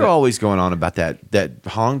lot. Maybe You're that- always going on about that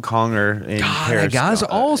Hong Konger in God, Paris. that guy's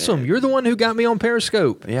awesome. You're the one who got me on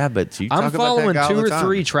Periscope. Yeah, but you I'm talk about following that guy all 2 the or time.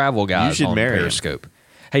 3 travel guys You should on marry him. Periscope.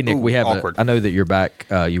 Hey Nick, Ooh, we have. awkward. I know that you're back.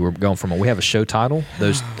 You were going from. We have a show title.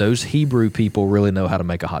 Those Hebrew people really know how to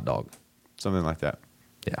make a hot dog. Something like that.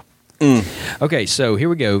 Yeah. Okay, so here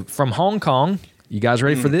we go. From Hong Kong. You guys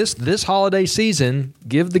ready for this? This holiday season,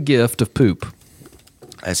 give the gift of poop.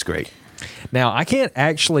 That's great. Now, I can't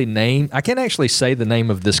actually say the name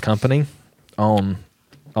of this company on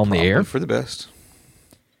the air. for the best.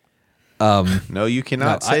 No, you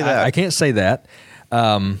cannot say that. I can't say that.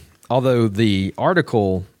 Although the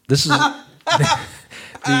article, this is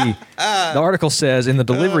the article says in the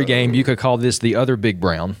delivery game, you could call this the other Big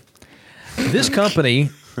Brown. This company,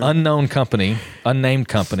 unnamed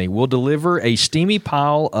company, will deliver a steamy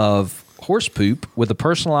pile of horse poop with a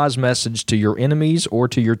personalized message to your enemies or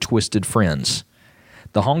to your twisted friends.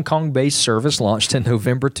 The Hong Kong-based service launched in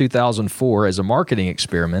November 2004 as a marketing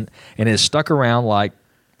experiment and has stuck around like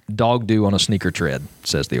dog do on a sneaker tread,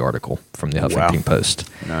 says the article from the Huffington Post.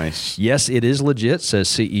 Nice. Yes, it is legit, says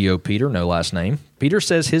CEO Peter, no last name. Peter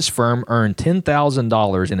says his firm earned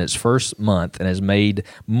 $10,000 in its first month and has made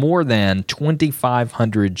more than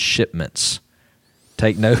 2,500 shipments.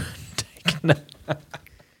 Take note.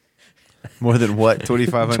 More than what?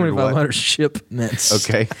 2,500 2,500 shipments.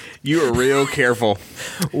 Okay. You are real careful.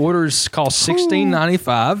 Orders cost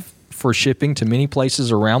 $16.95. for shipping to many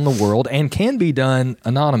places around the world and can be done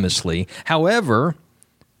anonymously. However,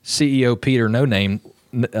 CEO Peter No Name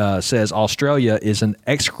says Australia is an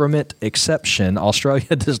excrement exception.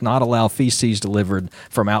 Australia does not allow feces delivered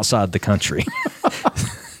from outside the country.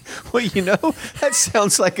 Well, that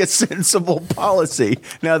sounds like a sensible policy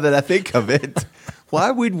now that I think of it.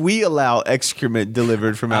 Why would we allow excrement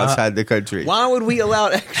delivered from outside the country? Why would we allow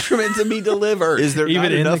excrement to be delivered? Is there Even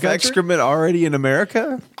not in the enough country? excrement already in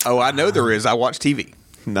America? Oh, I know there is. I watch TV.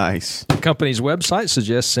 Nice. The company's website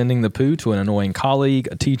suggests sending the poo to an annoying colleague,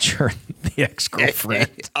 a teacher, the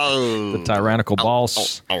ex-girlfriend, the tyrannical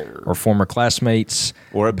boss, or former classmates.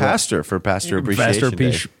 Or a pastor for Pastor Appreciation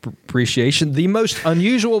Day. Appreciation. The most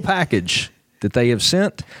unusual package that they have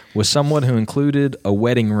sent was someone who included a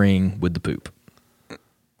wedding ring with the poop.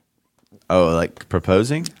 Oh, like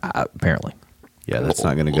proposing? Apparently. Yeah, that's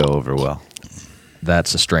not going to go over well.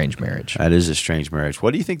 That's a strange marriage. That is a strange marriage.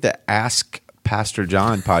 What do you think the Ask Pastor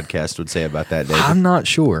John podcast would say about that, David? I'm not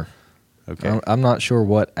sure. Okay. I'm not sure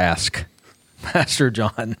what Ask Pastor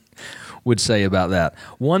John would say about that.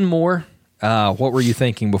 One more. What were you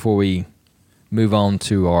thinking before we move on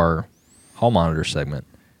to our hall monitor segment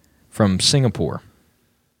from Singapore?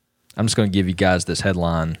 I'm just going to give you guys this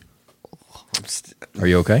headline. Are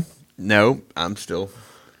you okay? No, I'm still.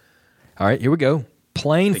 All right, here we go.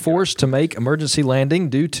 Plane forced to make emergency landing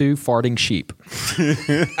due to farting sheep.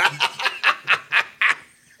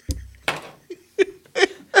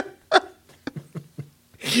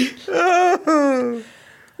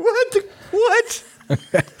 What?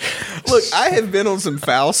 Look, I have been on some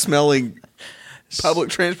foul-smelling public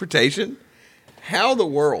transportation. How in the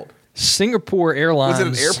world? Singapore Airlines. Was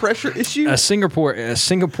it an air pressure issue? Singapore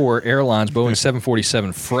Airlines Boeing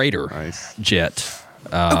 747 freighter Nice. jet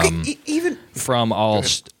Okay, even from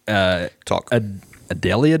talk.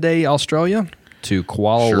 Adelaide, Australia to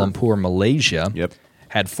Kuala Sure. Lumpur, Malaysia. Yep.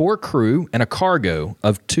 Had 4 crew and a cargo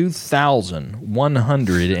of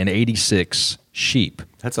 2,186 sheep.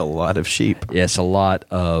 That's a lot of sheep. Yes, a lot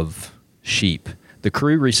of sheep. The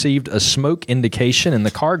crew received a smoke indication in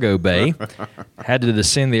the cargo bay, had to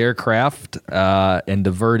descend the aircraft and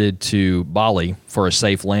diverted to Bali for a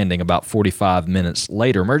safe landing about 45 minutes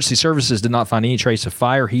later. Emergency services did not find any trace of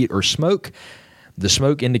fire, heat, or smoke. The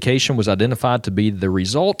smoke indication was identified to be the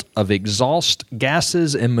result of exhaust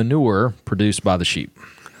gases and manure produced by the sheep.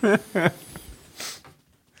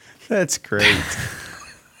 That's great.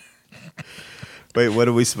 Wait, what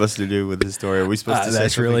are we supposed to do with this story? Are we supposed to say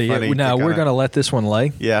That's something really funny? it. No, we're going to let this one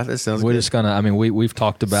lay. Yeah, that sounds We're good. just going to, I mean, we've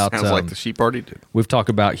talked about Sounds like the sheep already did. we've talked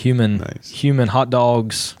about human Nice. hot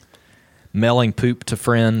dogs, mailing poop to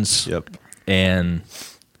friends, Yep. and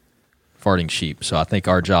farting sheep. So I think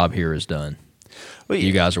our job here is done. Well,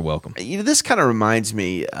 You guys are welcome. This kind of reminds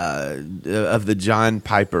me of the John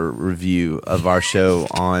Piper review of our show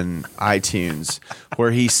on iTunes,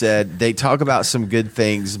 where he said they talk about some good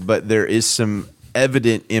things, but there is some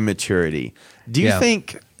evident immaturity. Do you Yeah.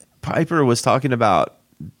 think Piper was talking about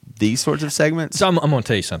these sorts of segments? So I'm going to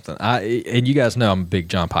tell you something. And you guys know I'm a big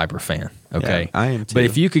John Piper fan. Okay, Yeah, I am too. But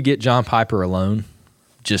if you could get John Piper alone,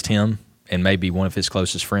 just him and maybe one of his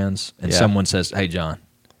closest friends, and Yeah. someone says, "Hey, John,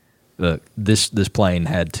 look, this plane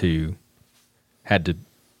had to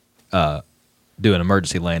do an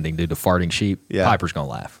emergency landing due to farting sheep," Yeah. Piper's going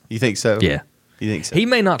to laugh. You think so? Yeah. You think so? He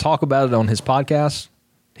may not talk about it on his podcast.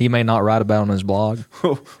 He may not write about it on his blog.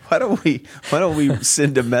 Why don't we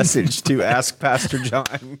send a message to Ask Pastor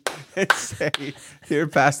John and say, "Dear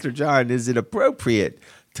Pastor John, is it appropriate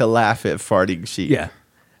to laugh at farting sheep?" Yeah.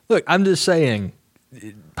 Look, I'm just saying,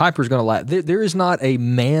 Piper's going to laugh. There is not a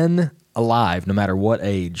man alive, no matter what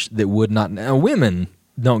age, that would not. Now, women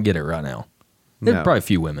don't get it right now. There are No. probably a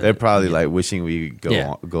few women. They're that probably get it. like wishing we could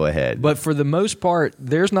Yeah. go ahead. But for the most part,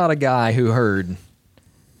 there's not a guy who heard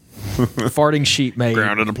farting sheep made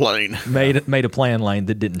Grounded a plane. a plan lane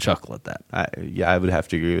that didn't chuckle at that. I would have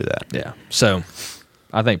to agree with that. Yeah. So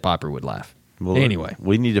I think Piper would laugh. Well, Anyway.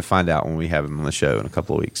 we need to find out when we have him on the show in a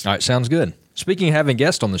couple of weeks. All right, sounds good. Speaking of having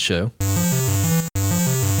guests on the show,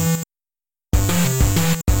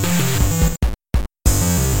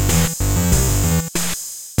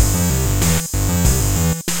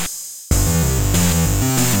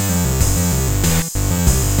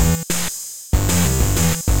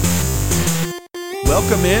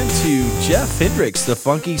 Welcome in to Jeff Hendricks, the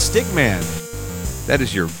Funky Stick Man. That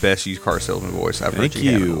is your best used car salesman voice I've heard Thank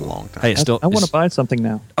you have in you. a long time. hey, it's still. I want to it's- buy something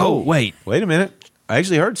now. Oh, wait. Wait a minute. I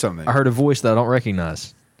actually heard something. I heard a voice that I don't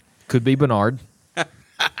recognize. Could be Bernard.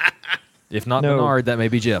 If not No. Bernard, that may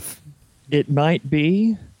be Jeff. It might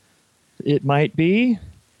be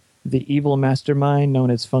the evil mastermind known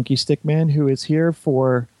as Funky Stickman, who is here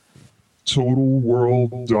for total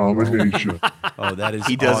world domination. Oh, that is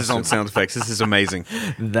He does his awesome. own sound effects. This is amazing.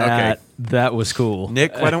 That was cool.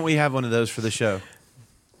 Nick, why don't we have one of those for the show?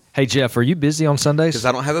 Hey Jeff, are you busy on Sundays? Because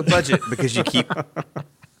I don't have a budget because you keep.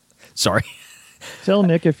 Sorry. Tell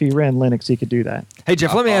Nick if he ran Linux, he could do that. Hey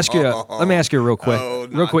Jeff, let me ask you a real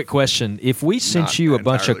quick not- quick question. If we sent not you a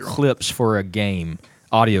bunch of entirely wrong. clips for a game,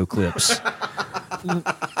 audio clips,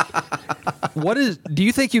 do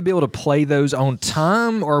you think you'd be able to play those on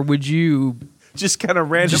time, or would you Just kind of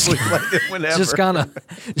randomly play them whenever.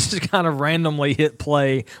 just kind of randomly hit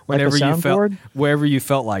play whenever soundboard? wherever you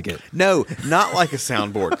felt like it? No, not like a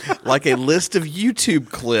soundboard. Like a list of YouTube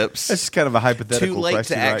clips. That's just kind of a hypothetical Too late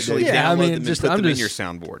question, to right, actually Dave? Yeah, I download mean, them just- and put I'm them in just- your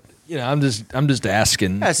soundboard. You know, I'm just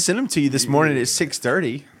asking. I sent them to you this morning at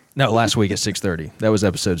 6:30. No, last week at 6:30. That was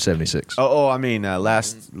episode 76. I mean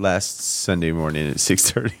last Sunday morning at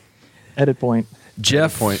 6:30. Edit point.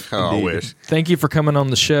 Jeff, Point. Oh, I Indeed. wish. thank you for coming on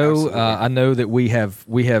the show. Absolutely. I know that we have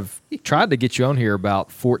tried to get you on here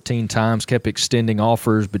about 14 times, kept extending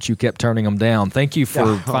offers, but you kept turning them down. Thank you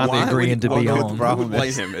for finally Why agreeing would- to be why would- on. why would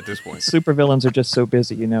blame him at this point? Supervillains are just so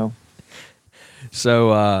busy, you know.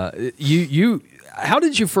 So you how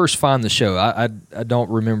did you first find the show? I don't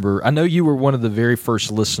remember. I know you were one of the very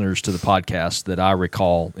first listeners to the podcast that I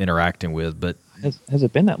recall interacting with, but Has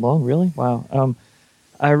it been that long, really? Wow.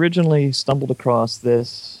 I originally stumbled across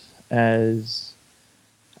this as,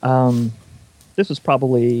 this was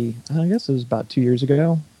probably, I guess it was about 2 years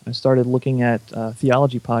ago. I started looking at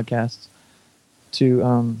theology podcasts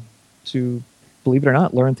to, believe it or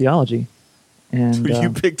not, learn theology. And You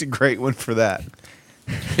picked a great one for that.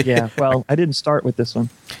 yeah, well, I didn't start with this one.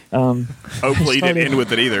 Hopefully, you didn't end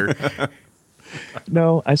with it either.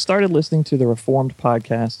 No, I started listening to the Reformed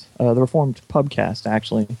podcast, the Reformed Pubcast,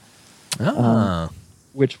 actually,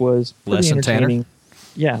 which was pretty Less than Tanner? entertaining.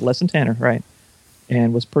 Yeah, less than Tanner, right?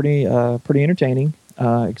 And was pretty entertaining.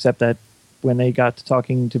 Except that when they got to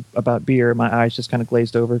talking about beer, my eyes just kind of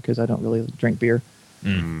glazed over because I don't really drink beer.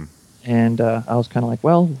 And I was kind of like,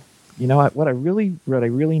 well, you know what I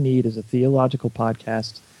really need is a theological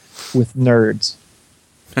podcast with nerds.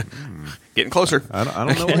 Getting closer. I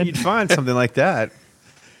don't know where you'd find something like that.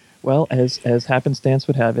 Well, as happenstance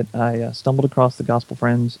would have it, I stumbled across the Gospel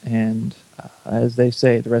Friends, and as they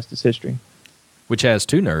say, the rest is history. which has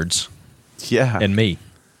two nerds Yeah. and me.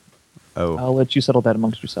 Oh, I'll let you settle that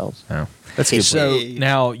amongst yourselves. Oh. that's a good. So Hey.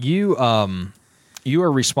 now you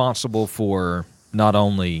are responsible for not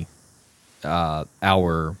only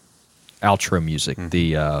our outro music,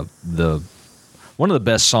 the one of the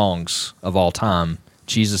best songs of all time,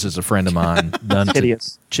 "Jesus Is a Friend of Mine," done to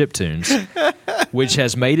Hideous. chiptunes, which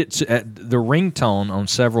has made it to, the ringtone on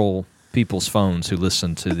several people's phones who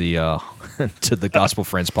listen to the to the Gospel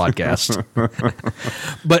Friends podcast.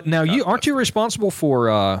 But now aren't you responsible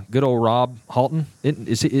for good old Rob Halton?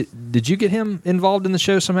 Did you get him involved in the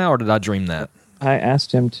show somehow, or did I dream that? I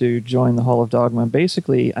asked him to join the Hall of Dogma.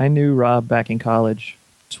 Basically, I knew Rob back in college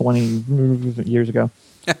 20 years ago.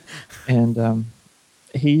 And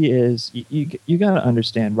he is, you got to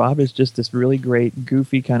understand, Rob is just this really great,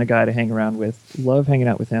 goofy kind of guy to hang around with. Love hanging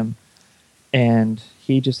out with him. And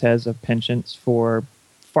he just has a penchant for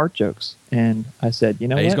fart jokes. And I said, you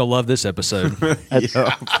know Hey, he's what? gonna love this episode. That's-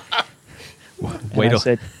 Yeah. and wait I till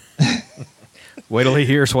said, wait till he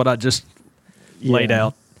hears what I just laid yeah.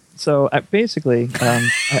 out. So I basically, I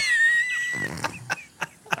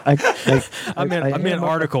I meant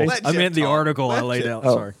article. Let I Jeff meant the talk. article I Let laid Jeff- out.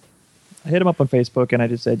 Oh. Sorry. I hit him up on Facebook and I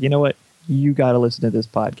just said, you know what? You got to listen to this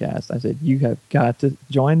podcast. I said, you have got to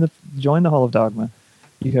join the Hall of Dogma.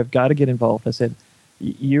 You have got to get involved. I said,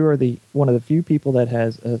 you are one of the few people that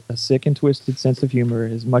has a sick and twisted sense of humor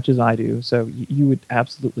as much as I do. So you would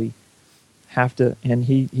absolutely have to. And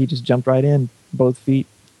he just jumped right in, both feet.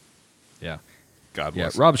 Yeah. God Yeah,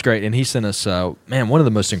 bless. Rob's great, and he sent us one of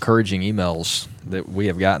the most encouraging emails that we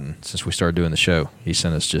have gotten since we started doing the show. He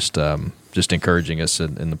sent us just encouraging us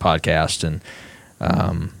in the podcast, and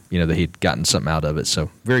that he'd gotten something out of it. So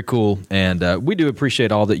very cool, and we do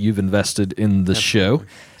appreciate all that you've invested in the show.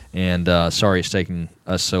 And sorry it's taking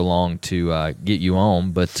us so long to get you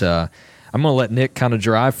on, but I'm going to let Nick kind of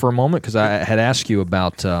drive for a moment because I had asked you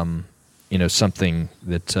about something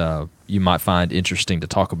that you might find interesting to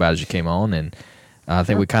talk about as you came on, and I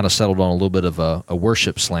think we kind of settled on a little bit of a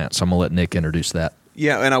worship slant, so I'm going to let Nick introduce that.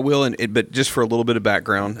 Yeah, and I will. But just for a little bit of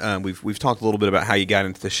background, we've talked a little bit about how you got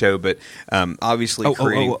into the show, but obviously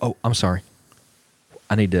creating. Oh, I'm sorry.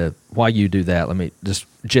 I need to. While you do that, let me just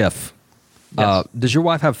Jeff. Yes. Does your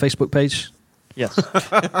wife have a Facebook page? Yes.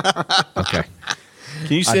 Okay.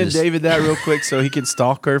 Can you send just- David that real quick so he can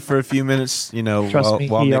stalk her for a few minutes? Trust me,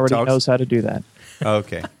 while he Nick already talks? knows how to do that.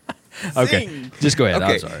 Okay. Okay, Zing. just go ahead.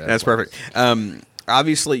 Okay, I'm sorry. that's perfect.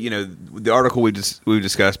 Obviously, the article we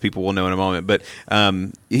discussed, people will know in a moment. But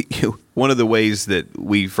one of the ways that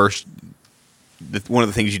we first, one of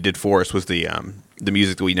the things you did for us was the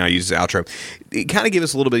music that we now use as outro. Kind of give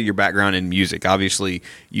us a little bit of your background in music. Obviously,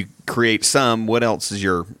 you create some. What else is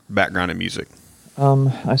your background in music?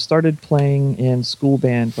 I started playing in school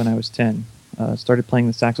band when I was 10. Started playing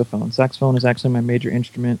the saxophone. Saxophone is actually my major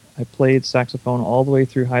instrument. I played saxophone all the way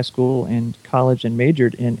through high school and college and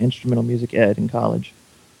majored in instrumental music ed in college.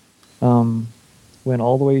 Went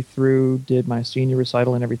all the way through, did my senior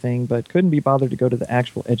recital and everything, but couldn't be bothered to go to the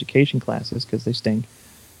actual education classes because they stink.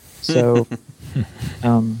 So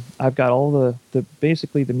I've got all the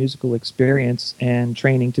basically the musical experience and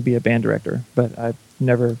training to be a band director, but I've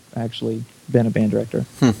never actually been a band director.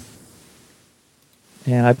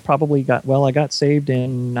 And I probably I got saved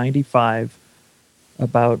in 95,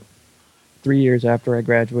 about 3 years after I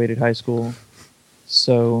graduated high school.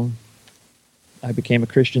 So I became a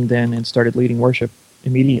Christian then and started leading worship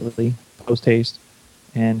immediately, post-haste,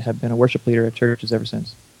 and have been a worship leader at churches ever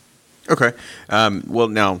since. Okay. Well,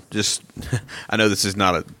 now, just I know this is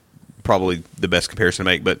not probably the best comparison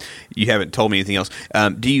to make, but you haven't told me anything else.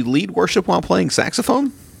 Do you lead worship while playing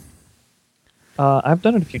saxophone? I've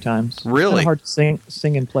done it a few times. Really? It's kind of hard to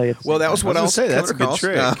sing and play. Well, that was what I was say. That's a coming good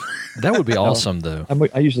across. trick. That would be awesome, though.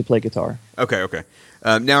 I usually play guitar. Okay.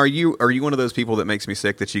 Now, are you one of those people that makes me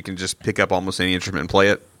sick that you can just pick up almost any instrument and play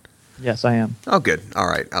it? Yes, I am. Oh, good. All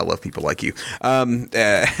right. I love people like you. I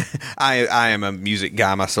am a music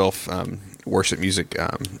guy myself. Worship music,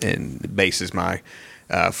 and bass is my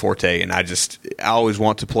forte, and I always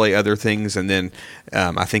want to play other things, and then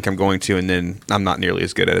I think I'm going to, and then I'm not nearly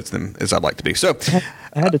as good at it as I'd like to be. So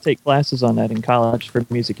I had to take classes on that in college for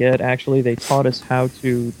music ed. Actually, they taught us how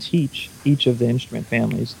to teach each of the instrument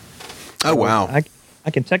families. Oh, wow. I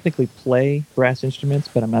can technically play brass instruments,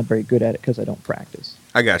 but I'm not very good at it because I don't practice.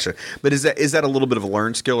 I gotcha. But is that a little bit of a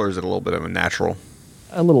learned skill, or is it a little bit of a natural?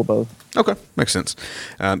 A little both. Okay, makes sense.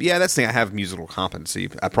 Yeah, that's the thing. I have musical competency.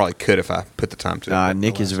 I probably could if I put the time to it.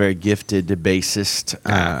 Nick is a very gifted bassist.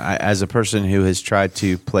 As a person who has tried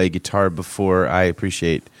to play guitar before, I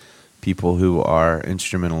appreciate people who are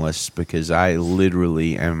instrumentalists because I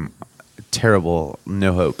literally am terrible,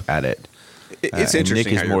 no hope at it. It's and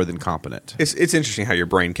interesting. Nick is more than competent. It's interesting how your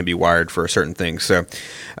brain can be wired for a certain thing. So,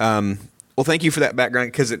 well, thank you for that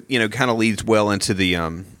background because it kind of leads well into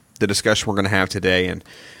the discussion we're going to have today. And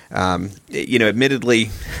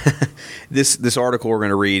admittedly, this article we're going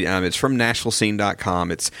to read, it's from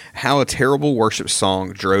NashvilleScene.com. It's How a Terrible Worship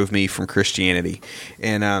Song Drove Me from Christianity.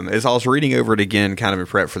 And as I was reading over it again, kind of in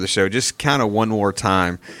prep for the show, just kind of one more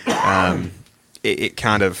time, it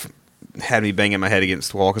kind of had me banging my head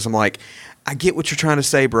against the wall because I'm like, I get what you're trying to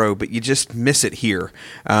say, bro, but you just miss it here.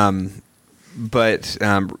 But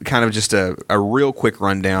kind of just a real quick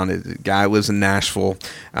rundown. The guy lives in Nashville,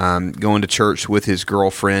 going to church with his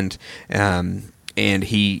girlfriend, and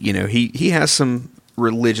he has some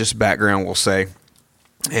religious background, we'll say.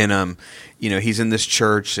 And he's in this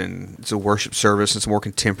church, and it's a worship service. It's a more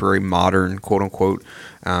contemporary, modern, quote unquote,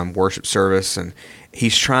 worship service, and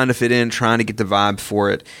he's trying to fit in, trying to get the vibe for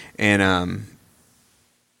it, and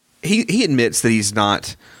he admits that he's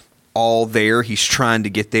not all there. He's trying to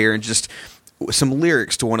get there, and just some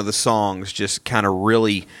lyrics to one of the songs just kind of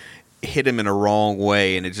really hit him in a wrong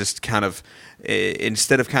way, and it just kind of,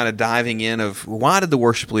 instead of kind of diving in of why did the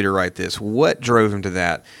worship leader write this, what drove him to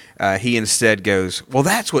that, he instead goes, well,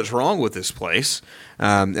 that's what's wrong with this place.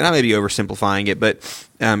 And I may be oversimplifying it, but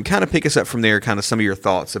kind of pick us up from there, kind of some of your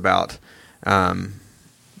thoughts about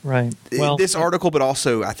Right. Well, this article, but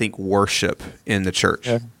also I think worship in the church.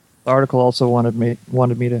 Yeah. The article also wanted me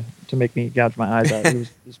to make me gouge my eyes out. It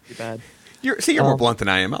was pretty bad. You're more blunt than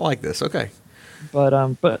I am. I like this. Okay. But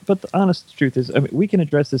the honest truth is, I mean, we can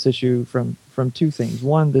address this issue from two things.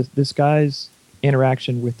 One, this guy's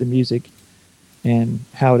interaction with the music and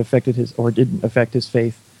how it affected his or didn't affect his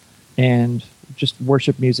faith, and just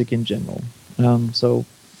worship music in general. So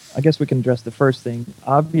I guess we can address the first thing.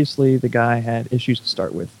 Obviously, the guy had issues to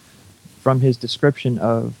start with. From his description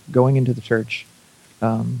of going into the church,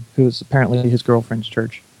 who was apparently his girlfriend's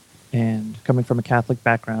church, and coming from a Catholic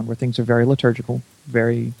background where things are very liturgical,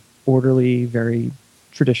 very orderly, very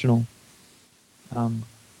traditional, and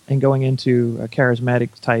going into a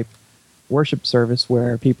charismatic type worship service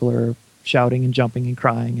where people are shouting and jumping and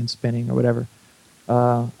crying and spinning or whatever.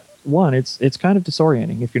 One, it's kind of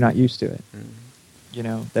disorienting if you're not used to it.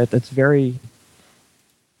 Mm-hmm. That's very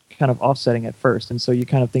kind of offsetting at first, and so you're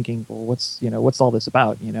kind of thinking, well, what's all this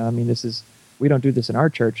about? I mean, we don't do this in our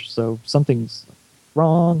church, so something's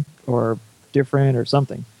wrong or different or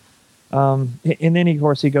something. And then, of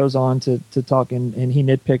course, he goes on to talk, and he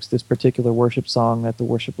nitpicks this particular worship song that the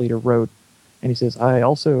worship leader wrote. And he says, I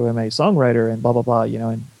also am a songwriter and blah, blah, blah,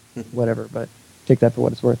 and whatever, but take that for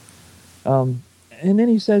what it's worth. And then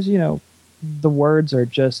he says, the words are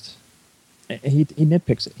just, he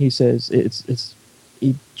nitpicks it. He says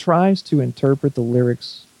he tries to interpret the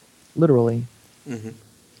lyrics literally,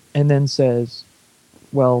 and then says,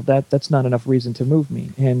 well, that's not enough reason to move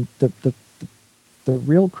me. And the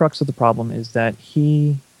real crux of the problem is that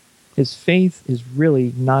his faith is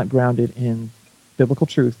really not grounded in biblical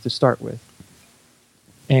truth to start with.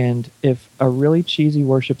 And if a really cheesy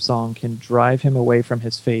worship song can drive him away from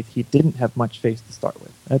his faith, he didn't have much faith to start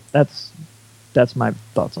with. That's my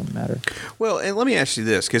thoughts on the matter. Well, and let me ask you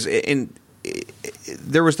this, because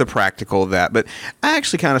there was the practical of that, but I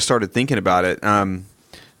actually kind of started thinking about it.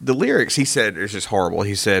 The lyrics, he said, is just horrible.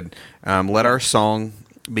 He said, let our song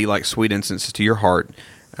be like sweet incense to your heart.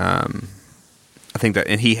 I think that,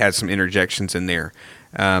 and he had some interjections in there.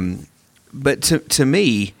 But to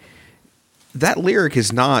me, that lyric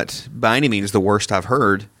is not by any means the worst I've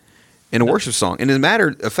heard in a worship song. And as a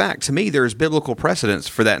matter of fact, to me, there's biblical precedence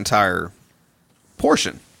for that entire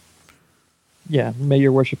portion. Yeah, may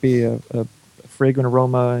your worship be a fragrant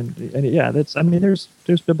aroma, and yeah, there's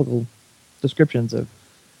biblical descriptions of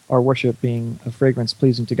our worship being a fragrance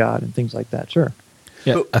pleasing to God and things like that. Sure.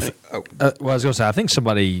 Yeah, well, I was going to say, I think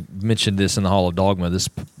somebody mentioned this in the Hall of Dogma.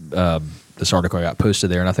 This article got posted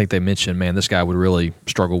there, and I think they mentioned, man, this guy would really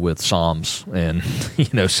struggle with Psalms and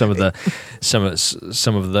some of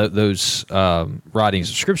those writings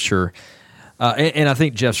of Scripture. And I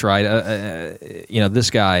think Jeff's right. This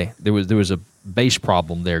guy, there was a bass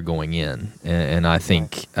problem there going in, and I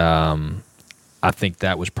think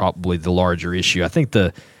that was probably the larger issue. I think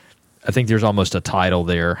there's almost a title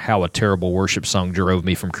there, How a Terrible Worship Song Drove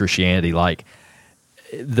Me from Christianity. Like,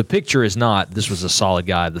 the picture is not, this was a solid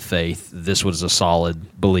guy of the faith, this was a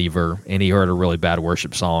solid believer, and he heard a really bad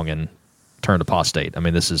worship song and turned apostate. I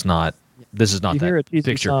mean, this is not you that hear a cheesy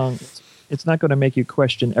picture. Song, it's not going to make you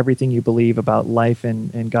question everything you believe about life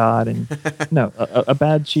and God. And no, a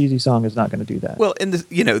bad cheesy song is not going to do that. Well, and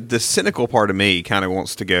the cynical part of me kind of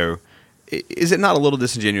wants to go, is it not a little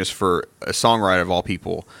disingenuous for a songwriter of all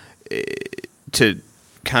people to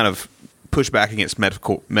kind of push back against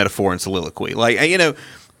metaphor and soliloquy? Like, I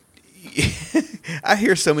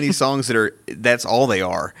hear so many songs that's all they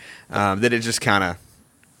are, that it just kind of,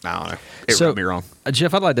 I don't know, it rubbed me wrong.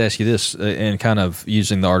 Jeff, I'd like to ask you this, and kind of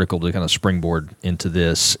using the article to kind of springboard into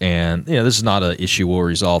this, and this is not an issue we'll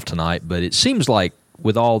resolve tonight, but it seems like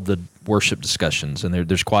with all the worship discussions, and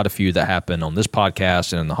there's quite a few that happen on this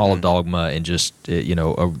podcast and in the Hall of Dogma, and just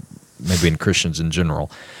maybe in Christians in general,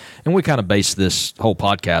 and we kind of base this whole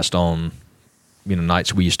podcast on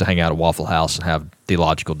nights we used to hang out at Waffle House and have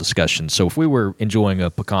theological discussions. So if we were enjoying a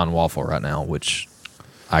pecan waffle right now, which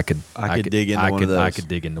I could dig into one of those. I could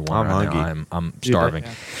dig into one I'm right hungry. now. I'm starving.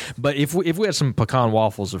 But if we had some pecan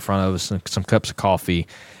waffles in front of us and some cups of coffee,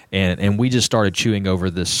 and we just started chewing over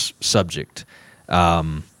this subject,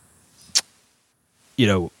 drawing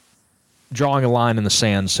a line in the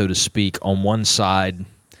sand, so to speak, on one side,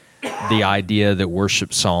 the idea that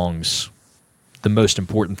worship songs, the most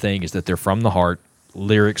important thing is that they're from the heart.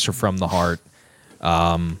 Lyrics are from the heart.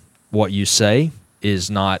 What you say is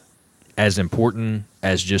not as important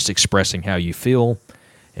as just expressing how you feel.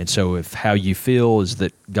 And so if how you feel is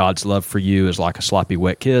that God's love for you is like a sloppy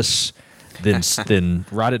wet kiss, then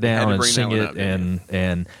write it down and sing it.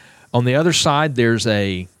 And on the other side, there's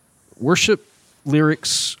a worship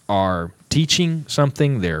lyrics are teaching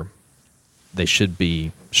something. They should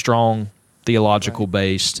be strong, theological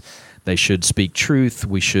based. They should speak truth.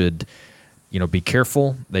 We should, be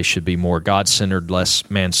careful. They should be more God-centered, less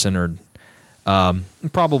man-centered.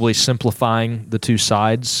 Probably simplifying the two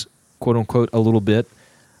sides, quote unquote, a little bit.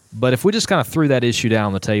 But if we just kind of threw that issue down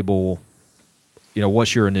on the table,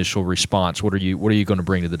 what's your initial response? What are you going to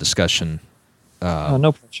bring to the discussion?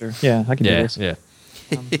 No pressure. Yeah, I can do this. Yeah.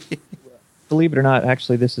 Believe it or not,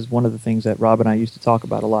 actually, this is one of the things that Rob and I used to talk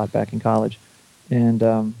about a lot back in college,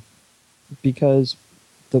 and because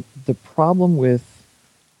the problem with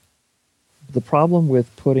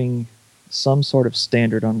putting some sort of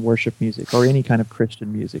standard on worship music or any kind of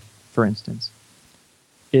Christian music, for instance,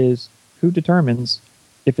 is who determines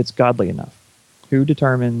if it's godly enough? Who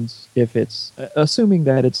determines if it's, assuming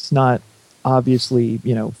that it's not obviously,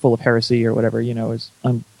 full of heresy or whatever, is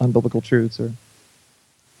unbiblical truths or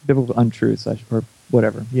biblical untruths or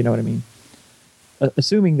whatever, you know what I mean?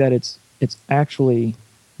 Assuming that it's actually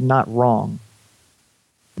not wrong,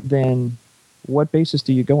 then what basis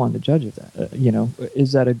do you go on to judge of that?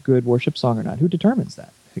 Is that a good worship song or not? Who determines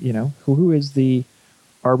that? who is the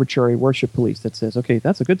arbitrary worship police that says, okay,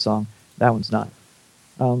 that's a good song, that one's not.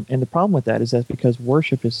 And the problem with that is that because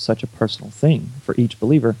worship is such a personal thing for each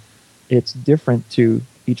believer, it's different to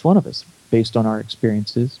each one of us based on our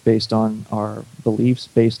experiences, based on our beliefs,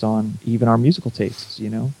 based on even our musical tastes.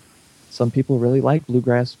 Some people really like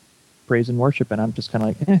bluegrass praise and worship, and I'm just kind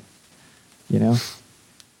of like,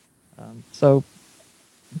 so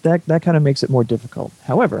that kind of makes it more difficult.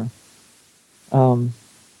 However, I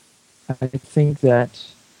think that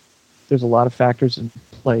there's a lot of factors in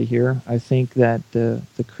play here. I think that the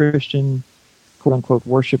Christian, quote-unquote,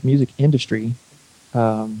 worship music industry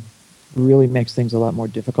really makes things a lot more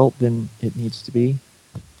difficult than it needs to be.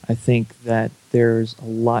 I think that there's a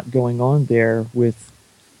lot going on there with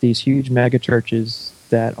these huge mega churches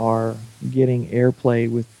that are getting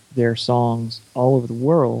airplay with their songs all over the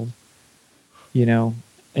world,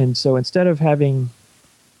 And so instead of having,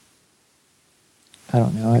 I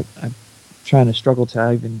don't know, I'm trying to struggle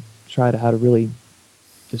to even try to how to really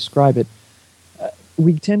describe it.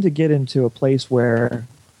 We tend to get into a place where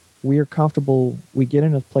we are comfortable. We get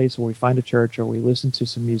in a place where we find a church or we listen to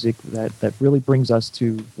some music that really brings us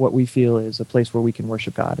to what we feel is a place where we can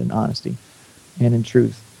worship God in honesty and in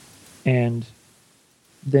truth. And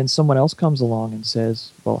then someone else comes along and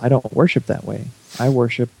says, well, I don't worship that way. I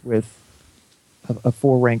worship with a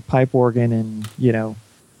 4-rank pipe organ and,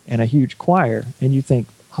 and a huge choir. And you think,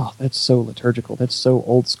 oh, that's so liturgical. That's so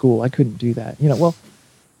old school. I couldn't do that. Well,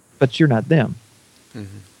 but you're not them.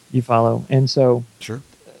 Mm-hmm. You follow? And so sure.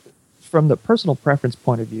 From the personal preference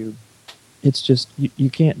point of view, it's just, you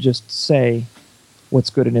can't just say what's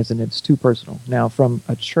good and isn't. It's too personal. Now, from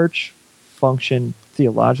a church function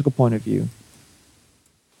theological point of view,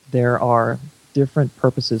 there are different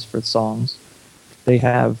purposes for songs. They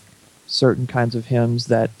have certain kinds of hymns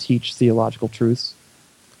that teach theological truths.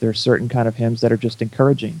 There are certain kind of hymns that are just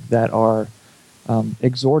encouraging, that are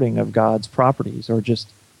exhorting of God's properties, or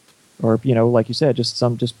like you said,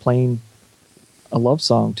 just plain a love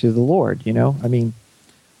song to the Lord. I mean,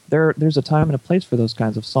 there's a time and a place for those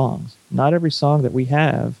kinds of songs. Not every song that we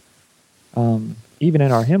have, even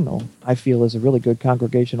in our hymnal, I feel is a really good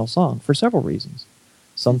congregational song for several reasons.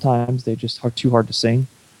 Sometimes they just are too hard to sing.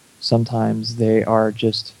 Sometimes they are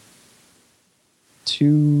just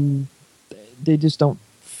they just don't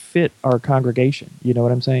fit our congregation. You know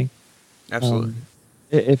what I'm saying? Absolutely.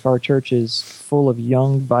 If our church is full of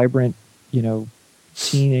young, vibrant,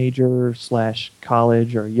 teenager /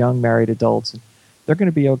 college or young married adults, they're going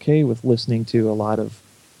to be okay with listening to a lot of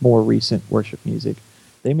more recent worship music.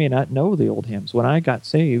 They may not know the old hymns. When I got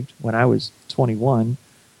saved, when I was 21,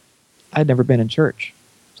 I'd never been in church.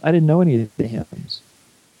 I didn't know any of the hymns.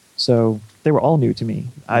 So they were all new to me.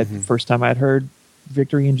 The first time I'd heard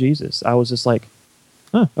Victory in Jesus, I was just like,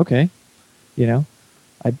 huh, okay.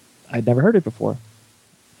 I'd never heard it before.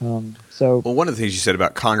 Well, one of the things you said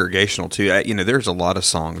about congregational too, there's a lot of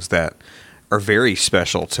songs that are very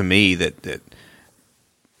special to me that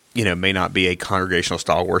may not be a congregational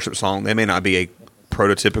style worship song. They may not be a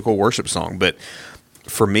prototypical worship song, but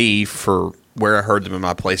for me, for where I heard them in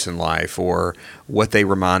my place in life, or what they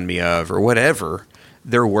remind me of, or whatever,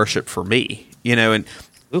 they're worship for me. And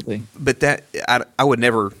absolutely. But that I would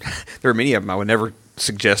never. There are many of them I would never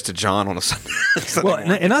suggest to John on a Sunday. Well,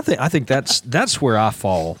 and I think that's where I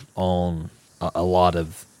fall on a lot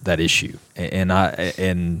of that issue, and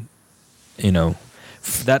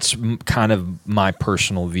that's kind of my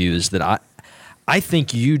personal view, is that I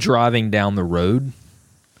think you driving down the road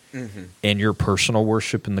and your personal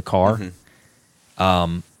worship in the car.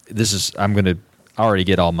 I already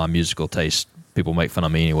get all my musical taste. People make fun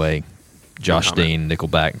of me anyway. Josh Dean,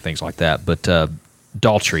 Nickelback, and things like that. But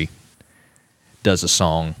Daltrey does a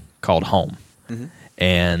song called Home.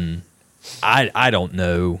 And I don't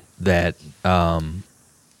know that,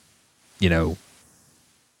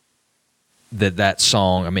 that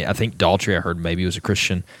song, I mean, I think Daltrey, I heard maybe he was a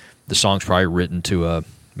Christian. The song's probably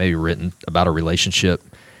written about a relationship.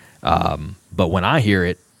 But when I hear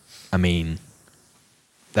it, I mean,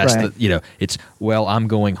 that's right. It's, well, I'm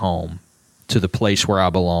going home to the place where I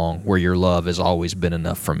belong, where your love has always been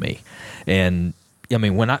enough for me. And I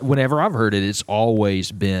mean, whenever I've heard it, it's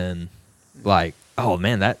always been like, oh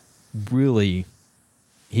man, that really,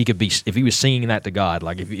 he could be, if he was singing that to God,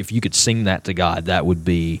 like if you could sing that to God, that would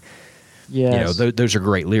be, yes. Those are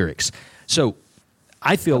great lyrics. So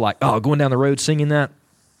I feel like, going down the road singing that,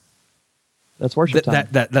 that's worship time.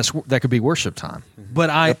 That could be worship time. But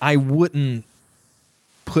I wouldn't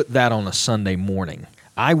put that on a Sunday morning.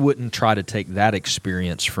 I wouldn't try to take that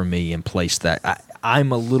experience for me and place that.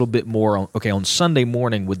 I'm a little bit more on Sunday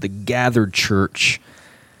morning with the gathered church.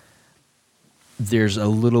 there's a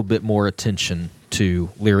little bit more attention to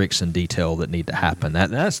lyrics and detail that need to happen.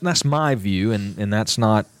 That's my view, and that's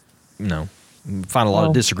not, find a lot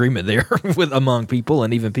of disagreement there with among people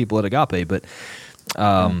and even people at Agape. But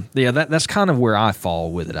that's kind of where I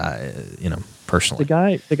fall with it. Personally,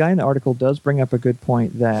 the guy in the article does bring up a good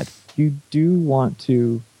point that you do want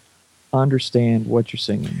to understand what you're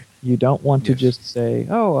singing. You don't want to just say,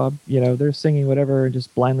 they're singing whatever and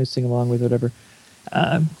just blindly sing along with whatever.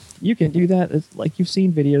 You can do that. It's like you've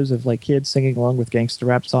seen videos of like kids singing along with gangster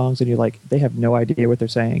rap songs, and you're like, they have no idea what they're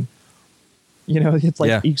saying. It's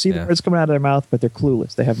like you see the words coming out of their mouth, but they're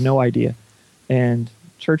clueless. They have no idea. And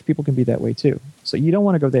church people can be that way too. So you don't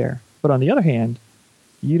want to go there. But on the other hand,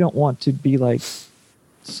 you don't want to be like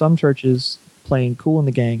some churches playing Kool and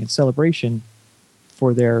the Gang in Celebration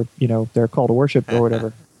for their call to worship or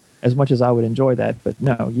whatever. As much as I would enjoy that, but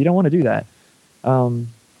no, you don't want to do that.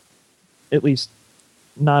 At least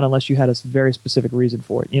not unless you had a very specific reason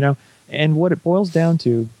for it, And what it boils down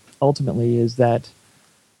to ultimately is that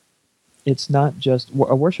it's not just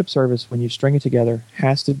a worship service. When you string it together,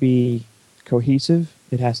 has to be cohesive.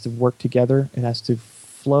 It has to work together. It has to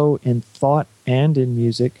flow in thought and in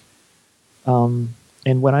music. And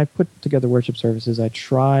when I put together worship services, I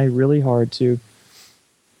try really hard to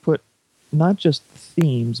put not just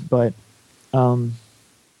themes, but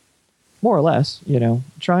more or less,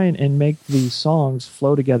 try and make these songs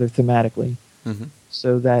flow together thematically,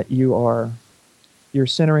 so that you're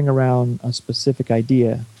centering around a specific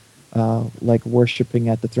idea, like worshiping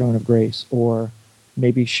at the throne of grace, or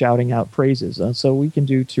maybe shouting out praises. So we can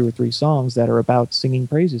do 2 or 3 songs that are about singing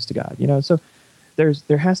praises to God. So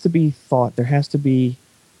there has to be thought, there has to be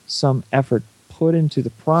some effort put into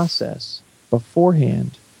the process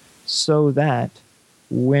beforehand, so that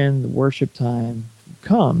when the worship time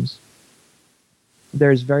comes,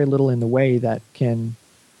 there's very little in the way that can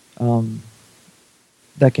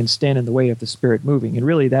stand in the way of the Spirit moving. And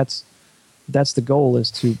really, that's the goal, is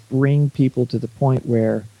to bring people to the point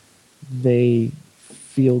where they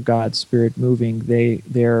feel God's Spirit moving.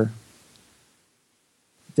 Their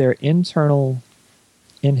internal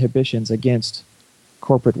inhibitions against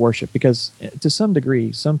corporate worship, because to some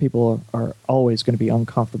degree, some people are always going to be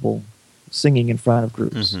uncomfortable singing in front of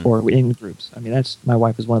groups or in groups. I mean, my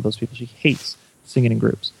wife is one of those people. She hates singing in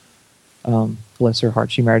groups. Bless her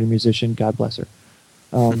heart. She married a musician. God bless her.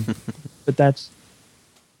 But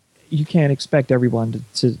you can't expect everyone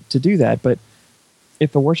to do that. But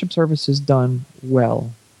if a worship service is done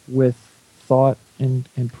well, with thought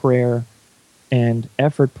and prayer and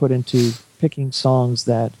effort put into picking songs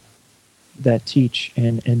that teach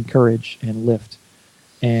and encourage and lift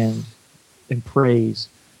and praise,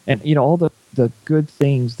 and all the good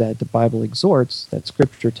things that the Bible exhorts, that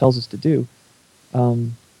Scripture tells us to do,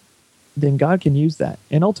 then God can use that.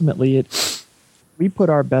 And ultimately, we put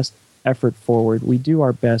our best effort forward. We do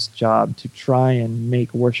our best job to try and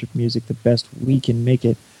make worship music the best we can make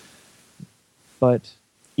it. But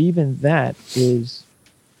even that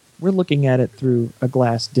we're looking at it through a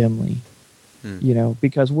glass dimly,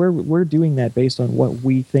 because we're doing that based on what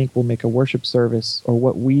we think will make a worship service, or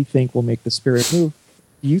what we think will make the Spirit move.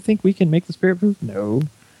 Do you think we can make the Spirit move? No.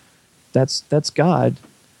 That's God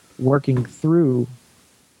working through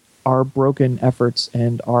our broken efforts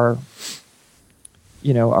and our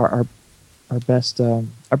best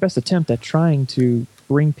attempt at trying to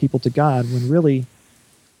bring people to God, when really,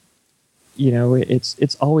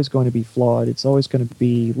 it's always going to be flawed. It's always going to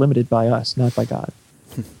be limited by us, not by God.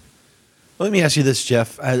 Let me ask you this,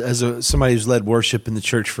 Jeff, as somebody who's led worship in the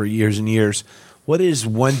church for years and years, what is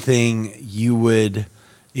one thing you would,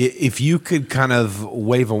 if you could kind of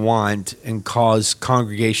wave a wand and cause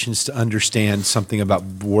congregations to understand something about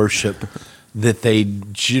worship that they,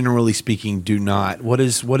 generally speaking, do not, what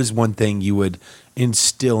is one thing you would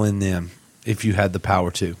instill in them if you had the power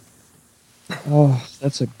to?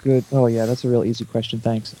 That's a real easy question.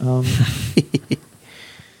 Thanks.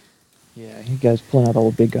 Yeah, you guys pulling out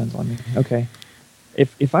all the big guns on me. Okay.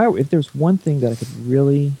 If there's one thing that I could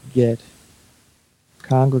really get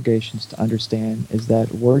congregations to understand, is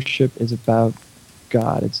that worship is about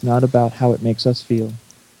God. It's not about how it makes us feel.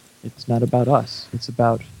 It's not about us. It's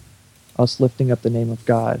about us lifting up the name of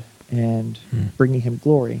God and bringing Him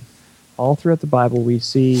glory. All throughout the Bible, we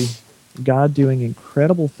see God doing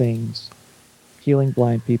incredible things, healing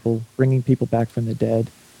blind people, bringing people back from the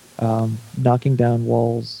dead, knocking down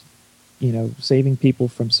walls, saving people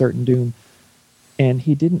from certain doom. And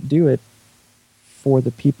He didn't do it for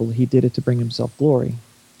the people. He did it to bring Himself glory.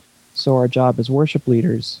 So our job as worship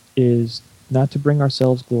leaders is not to bring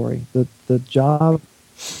ourselves glory. The job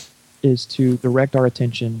is to direct our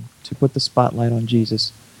attention, to put the spotlight on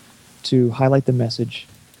Jesus, to highlight the message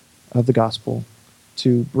of the gospel,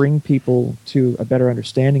 to bring people to a better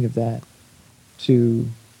understanding of that, to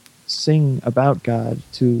sing about God,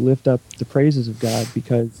 to lift up the praises of God,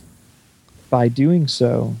 because by doing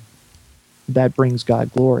so, that brings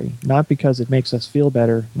God glory. Not because it makes us feel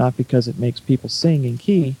better, not because it makes people sing in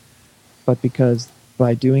key, but because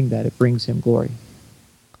by doing that, it brings Him glory.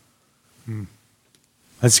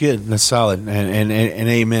 That's good. That's solid. And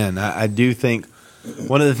amen. I do think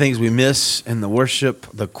one of the things we miss in the worship,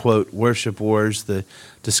 the quote, worship wars, the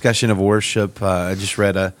discussion of worship, I just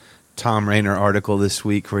read a Tom Rainer article this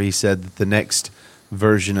week where he said that the next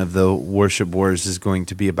version of the worship wars is going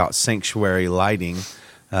to be about sanctuary lighting,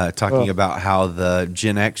 talking about how the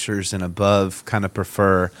Gen Xers and above kind of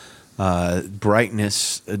prefer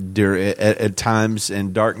brightness at times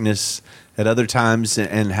and darkness at other times,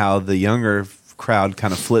 and how the younger crowd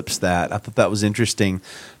kind of flips that. I thought that was interesting.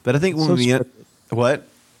 But I think when what?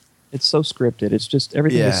 It's so scripted. It's just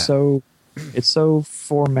everything is so. It's so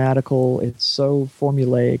formatical. It's so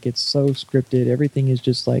formulaic. It's so scripted. Everything is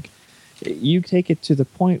just like, you take it to the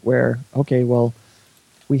point where, okay, well,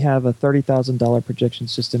 we have a $30,000 projection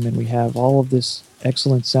system, and we have all of this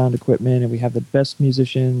excellent sound equipment, and we have the best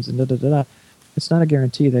musicians, and da-da-da-da. It's not a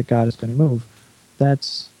guarantee that God is going to move.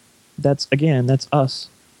 That's us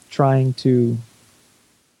trying to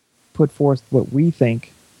put forth what we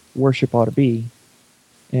think worship ought to be.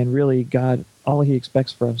 And really, God, all He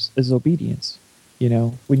expects from us is obedience. You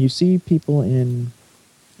know, when you see people in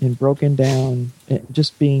broken down,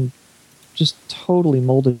 just totally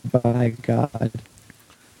molded by God,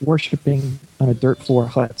 worshiping on a dirt floor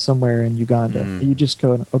hut somewhere in Uganda, you just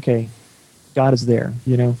go, okay, God is there.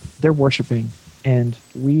 You know, they're worshiping, and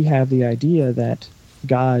we have the idea that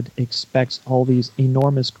God expects all these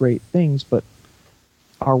enormous, great things, but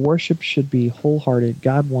our worship should be wholehearted.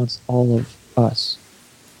 God wants all of us.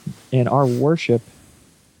 And our worship,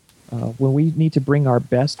 when we need to bring our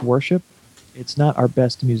best worship, it's not our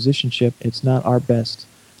best musicianship, it's not our best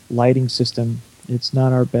lighting system, it's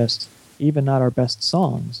not our best, even not our best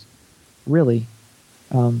songs. Really,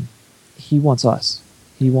 He wants us.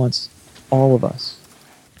 He wants all of us.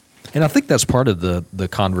 And I think that's part of the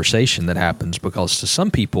conversation that happens, because to some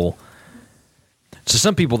people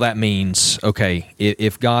that means, okay,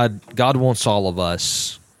 if God wants all of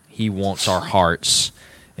us, He wants our hearts.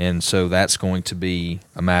 And so that's going to be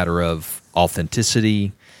a matter of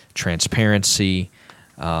authenticity, transparency,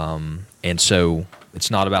 and so it's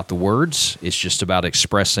not about the words. It's just about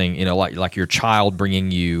expressing, you know, like your child bringing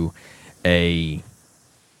you a,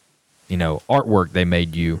 you know, artwork they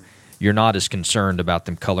made you. You're not as concerned about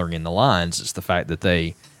them coloring in the lines. It's the fact that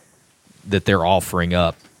they're offering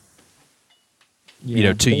up, you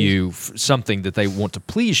know, to you something that they want to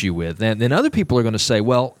please you with. And then other people are going to say,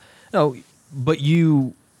 well, no, but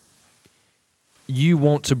you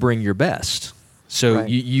want to bring your best. So right.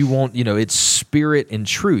 you want, you know, it's spirit and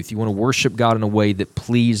truth. You want to worship God in a way that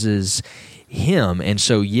pleases Him. And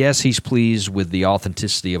so, yes, He's pleased with the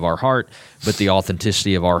authenticity of our heart, but the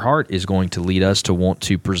authenticity of our heart is going to lead us to want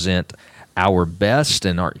to present our best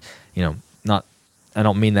and our, you know, not, I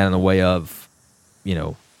don't mean that in the way of, you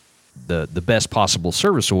know, the best possible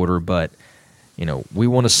service order, but, you know, we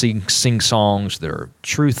want to sing songs that are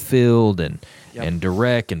truth-filled and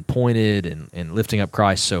direct and pointed and lifting up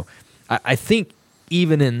Christ. So I think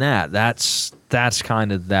even in that's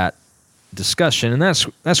kind of that discussion, and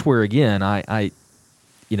that's where, again, I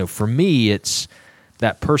you know, for me, it's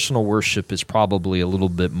that personal worship is probably a little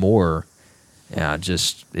bit more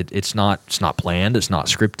just it's not planned, it's not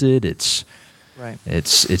scripted, it's right.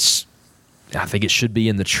 It's I think it should be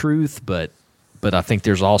in the truth, but I think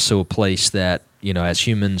there's also a place that, you know, as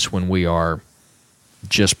humans, when we are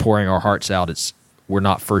just pouring our hearts out, we're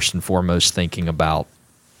not first and foremost thinking about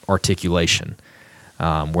articulation.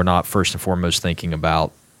 We're not first and foremost thinking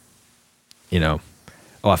about, you know,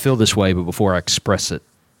 I feel this way, but before I express it,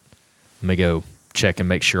 let me go check and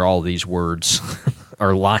make sure all these words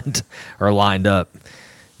are lined up,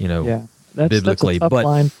 you know, biblically. That's a tough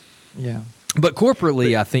line. Yeah. But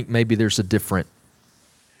corporately, I think maybe there's a different.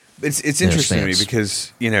 It's interesting to me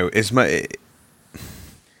because, you know, as much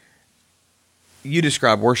you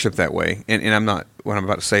describe worship that way, and I'm not, what I'm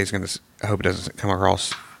about to say is going to, I hope it doesn't come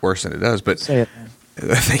across worse than it does, but say it, man.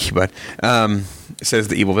 Thank you, bud. Says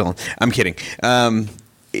the evil villain. I'm kidding.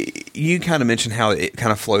 You kind of mentioned how it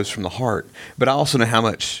kind of flows from the heart, but I also know how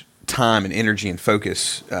much time and energy and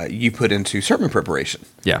focus you put into sermon preparation.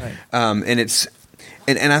 Yeah. Right. And it's,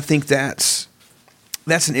 and I think that's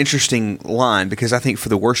an interesting line, because I think for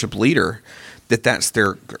the worship leader, that's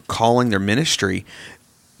their calling, their ministry,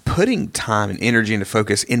 putting time and energy into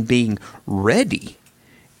focus and being ready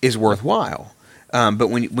is worthwhile. But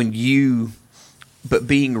but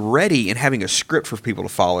being ready and having a script for people to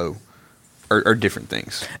follow are different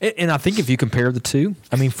things. And I think if you compare the two,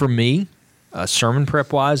 I mean, for me, sermon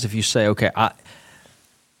prep wise, if you say, okay,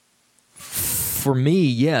 for me,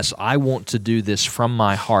 yes, I want to do this from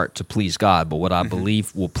my heart to please God, but what I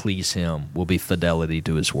believe will please Him will be fidelity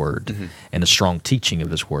to His Word and a strong teaching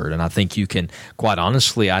of His Word. And I think you can, quite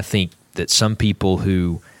honestly, I think that some people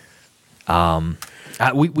who,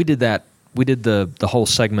 we did that. We did the whole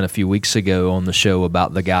segment a few weeks ago on the show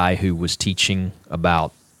about the guy who was teaching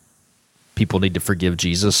about people need to forgive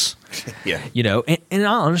Jesus. Yeah. You know, and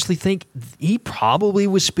I honestly think he probably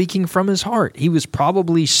was speaking from his heart. He was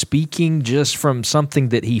probably speaking just from something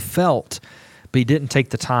that he felt, but he didn't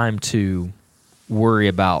take the time to worry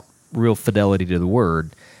about real fidelity to the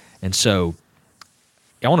Word. And so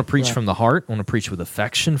I want to preach from the heart. I want to preach with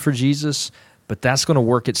affection for Jesus, but that's going to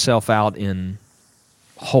work itself out in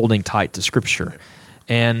holding tight to Scripture.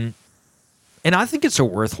 And I think it's a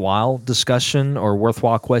worthwhile discussion or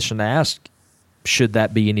worthwhile question to ask. Should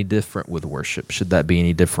that be any different with worship? Should that be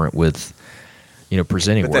any different with,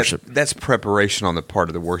 presenting worship? That's preparation on the part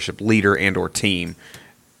of the worship leader and or team,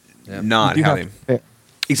 not having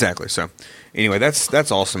exactly. So, anyway,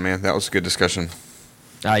 that's awesome, man. That was a good discussion.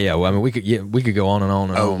 Yeah. Well, I mean, we could go on and on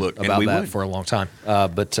and on look, about that for a long time.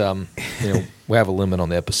 But we have a limit on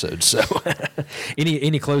the episode. So,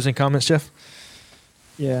 any closing comments, Jeff?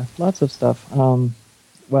 Yeah, lots of stuff.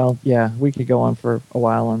 Well, yeah, we could go on for a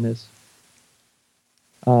while on this.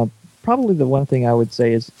 Probably the one thing I would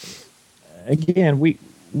say is, again, we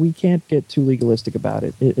can't get too legalistic about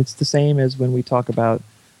it. It's the same as when we talk about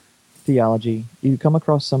theology. You come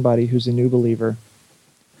across somebody who's a new believer,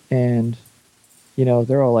 and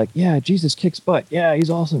they're all like, "Yeah, Jesus kicks butt. Yeah,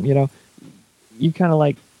 he's awesome." You kind of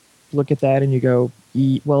like look at that and you go,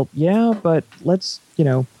 "Well, yeah, but let's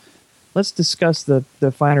discuss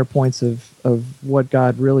the finer points of what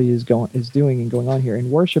God really is doing and going on here."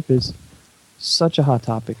 And worship is such a hot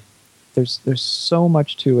topic. There's so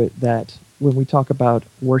much to it that when we talk about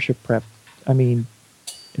worship prep, I mean,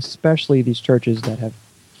 especially these churches that have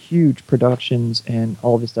huge productions and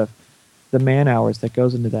all this stuff, the man hours that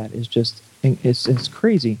goes into that is just it's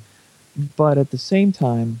crazy. But at the same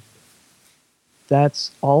time,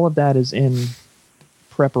 all of that is in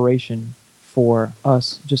preparation for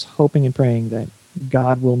us just hoping and praying that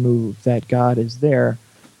God will move, that God is there,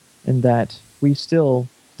 and that we still,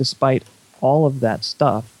 despite all of that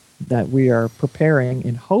stuff that we are preparing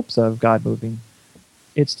in hopes of God moving,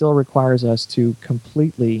 it still requires us to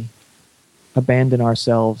completely abandon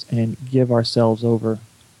ourselves and give ourselves over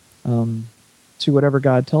to whatever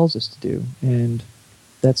God tells us to do. And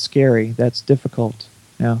that's scary. That's difficult.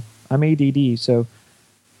 Now, I'm ADD, so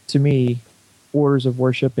to me, orders of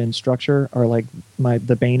worship and structure are like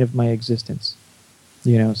the bane of my existence.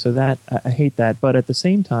 So that I hate that. But at the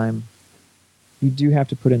same time, you do have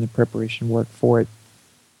to put in the preparation work for it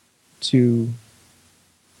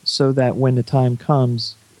so that when the time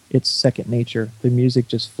comes, it's second nature. The music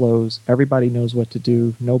just flows. Everybody knows what to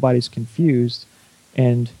do. Nobody's confused.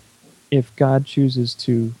 And if God chooses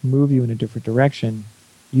to move you in a different direction,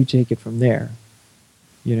 you take it from there.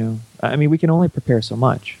 I mean, we can only prepare so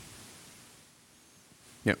much.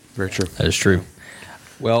 Yep, very true. That is true.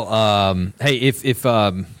 Well, hey, if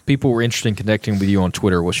people were interested in connecting with you on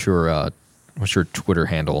Twitter, what's your Twitter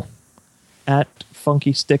handle? At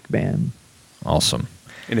Funky Stick Band. Awesome.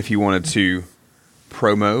 And if you wanted to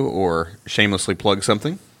promo or shamelessly plug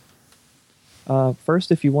something?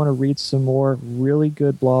 First, if you want to read some more really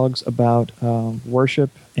good blogs about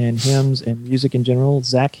worship and hymns and music in general,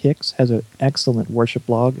 Zach Hicks has an excellent worship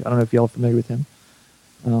blog. I don't know if y'all are familiar with him.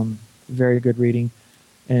 Very good reading.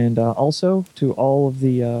 And also, to all of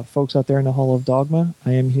the folks out there in the Hall of Dogma,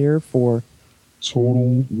 I am here for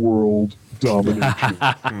Total world domination.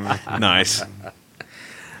 Nice.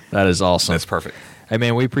 That is awesome. That's perfect. Hey,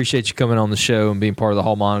 man, we appreciate you coming on the show and being part of the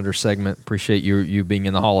Hall Monitor segment. Appreciate you being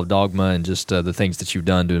in the Hall of Dogma and just the things that you've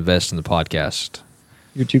done to invest in the podcast.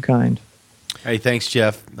 You're too kind. Hey, thanks,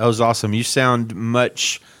 Jeff. That was awesome. You sound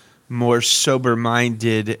much more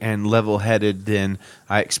sober-minded and level-headed than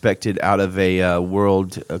I expected out of a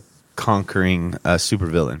world-conquering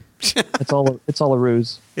supervillain. It's all a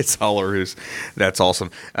ruse. It's all a ruse. That's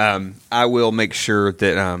awesome. I will make sure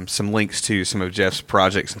that some links to some of Jeff's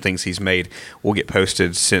projects and things he's made will get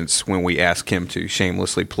posted, since when we asked him to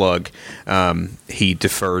shamelessly plug, he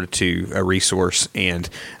deferred to a resource and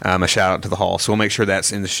a shout out to the Hall. So we'll make sure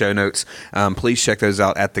that's in the show notes. Please check those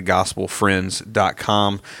out at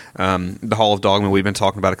thegospelfriends.com. The Hall of Dogma we've been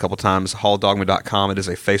talking about a couple times, halldogma.com. It is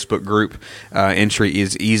a Facebook group. Entry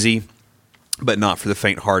is easy. but not for the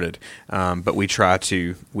faint-hearted. But we try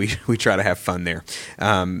to have fun there.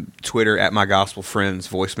 Twitter at My Gospel Friends,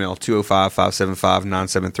 voicemail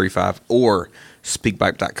 205-575-9735, or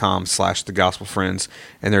speakpipe.com/The Gospel Friends.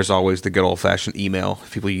 And there's always the good old-fashioned email,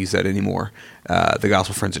 if people use that anymore,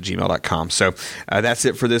 thegospelfriends@gmail.com. So that's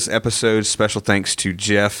it for this episode. Special thanks to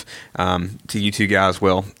Jeff, to you two guys.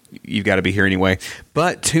 Well, you've got to be here anyway.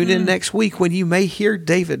 But tune in next week when you may hear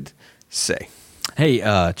David say, Hey,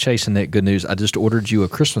 Chase and Nick, good news. I just ordered you a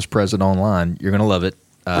Christmas present online. You're going to love it.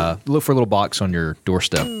 Look for a little box on your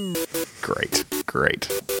doorstep. Great.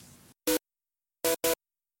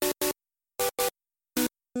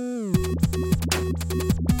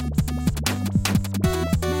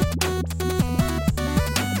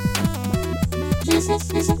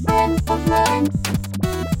 Jesus is a friend of mine.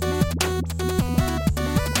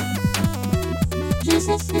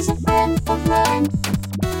 Jesus is a friend of mine.